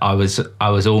I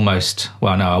was almost,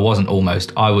 well, no, I wasn't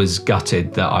almost. I was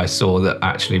gutted that I saw that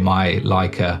actually my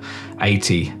Leica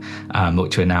 80,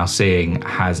 which we're now seeing,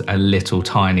 has a little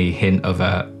tiny hint of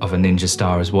a ninja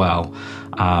star as well.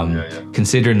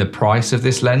 Considering the price of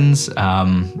this lens,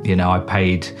 you know, I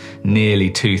paid nearly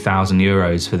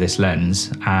 €2,000 for this lens,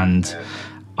 and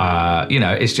you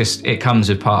know, it comes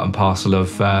with part and parcel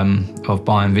of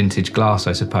buying vintage glass,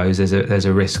 I suppose. There's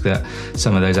a risk that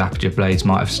some of those aperture blades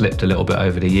might have slipped a little bit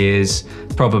over the years.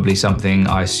 Probably something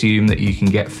I assume that you can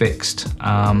get fixed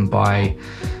by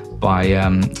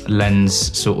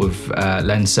lens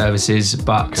lens services,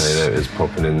 but okay, there it is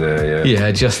popping in there.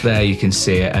 Yeah, just there you can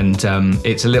see it, and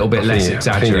it's a little bit less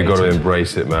exaggerated. I think you've got to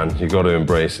embrace it, man. You've got to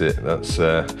embrace it. That's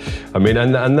I mean,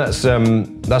 and that's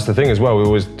the thing as well. We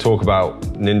always talk about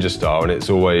Ninja Star, and it's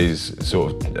always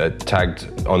sort of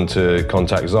tagged onto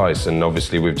Contax Zeiss, and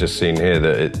obviously we've just seen here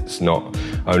that it's not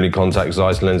only Contax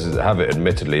Zeiss lenses that have it.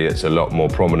 Admittedly, it's a lot more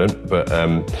prominent, but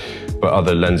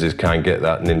other lenses can get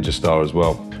that Ninja Star as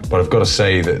well. But I've got to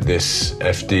say that this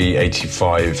FD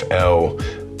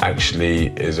 85L actually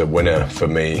is a winner for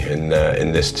me in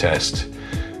this test.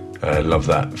 Love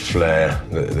that flare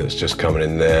that's just coming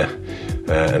in there,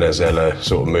 and as Ella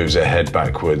sort of moves her head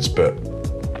backwards, but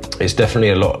it's definitely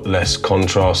a lot less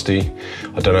contrasty.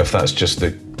 I don't know if that's just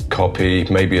the copy,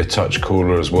 maybe a touch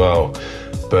cooler as well,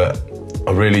 but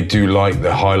I really do like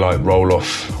the highlight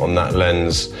roll-off on that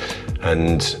lens,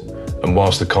 and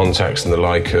whilst the Contax and the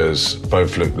Leicas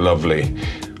both look lovely,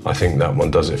 I think that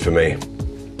one does it for me.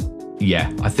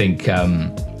 Yeah, I think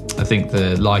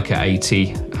the Leica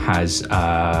 80 has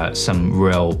some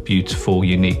real beautiful,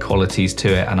 unique qualities to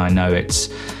it, and I know it's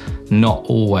not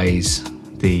always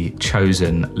the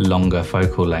chosen longer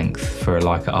focal length for a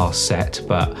Leica R set,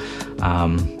 but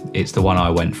it's the one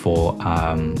I went for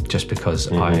just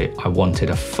because I wanted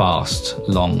a fast,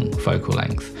 long focal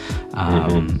length,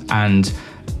 and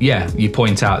yeah, you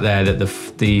point out there that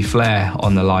the flare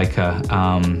on the Leica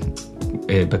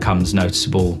it becomes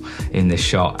noticeable in this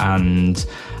shot, and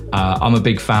I'm a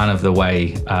big fan of the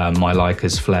way my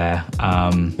Leicas flare,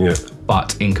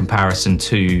 but in comparison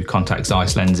to Contax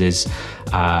Zeiss lenses,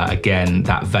 again,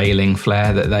 that veiling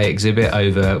flare that they exhibit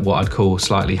over what I'd call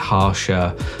slightly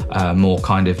harsher, more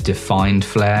kind of defined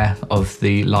flare of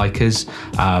the Leicas.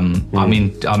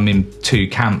 I'm in two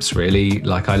camps really.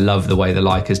 Like, I love the way the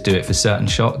Leicas do it for certain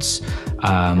shots,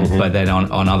 but then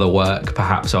on other work,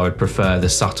 perhaps I would prefer the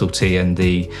subtlety and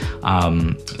the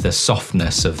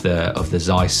softness of the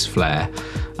Zeiss flare,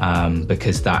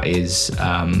 because that is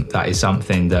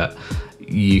something that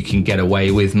you can get away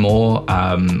with more.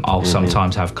 I'll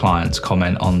sometimes have clients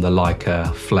comment on the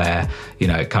Leica flare. You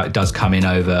know, it does come in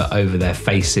over their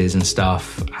faces and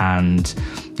stuff, and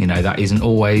you know, that isn't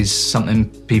always something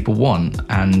people want.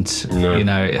 And you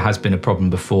know, it has been a problem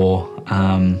before.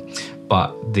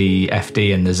 But the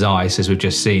FD and the Zeiss, as we've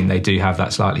just seen, they do have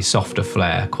that slightly softer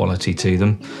flare quality to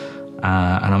them,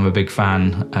 and I'm a big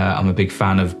fan. I'm a big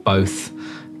fan of both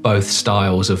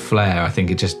styles of flare. I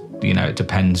think it just, you know, it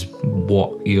depends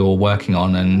what you're working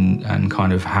on and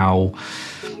kind of how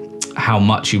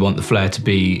much you want the flare to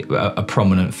be a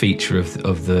prominent feature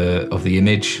of the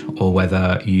image, or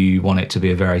whether you want it to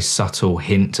be a very subtle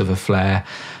hint of a flare.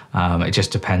 It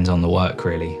just depends on the work,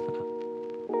 really.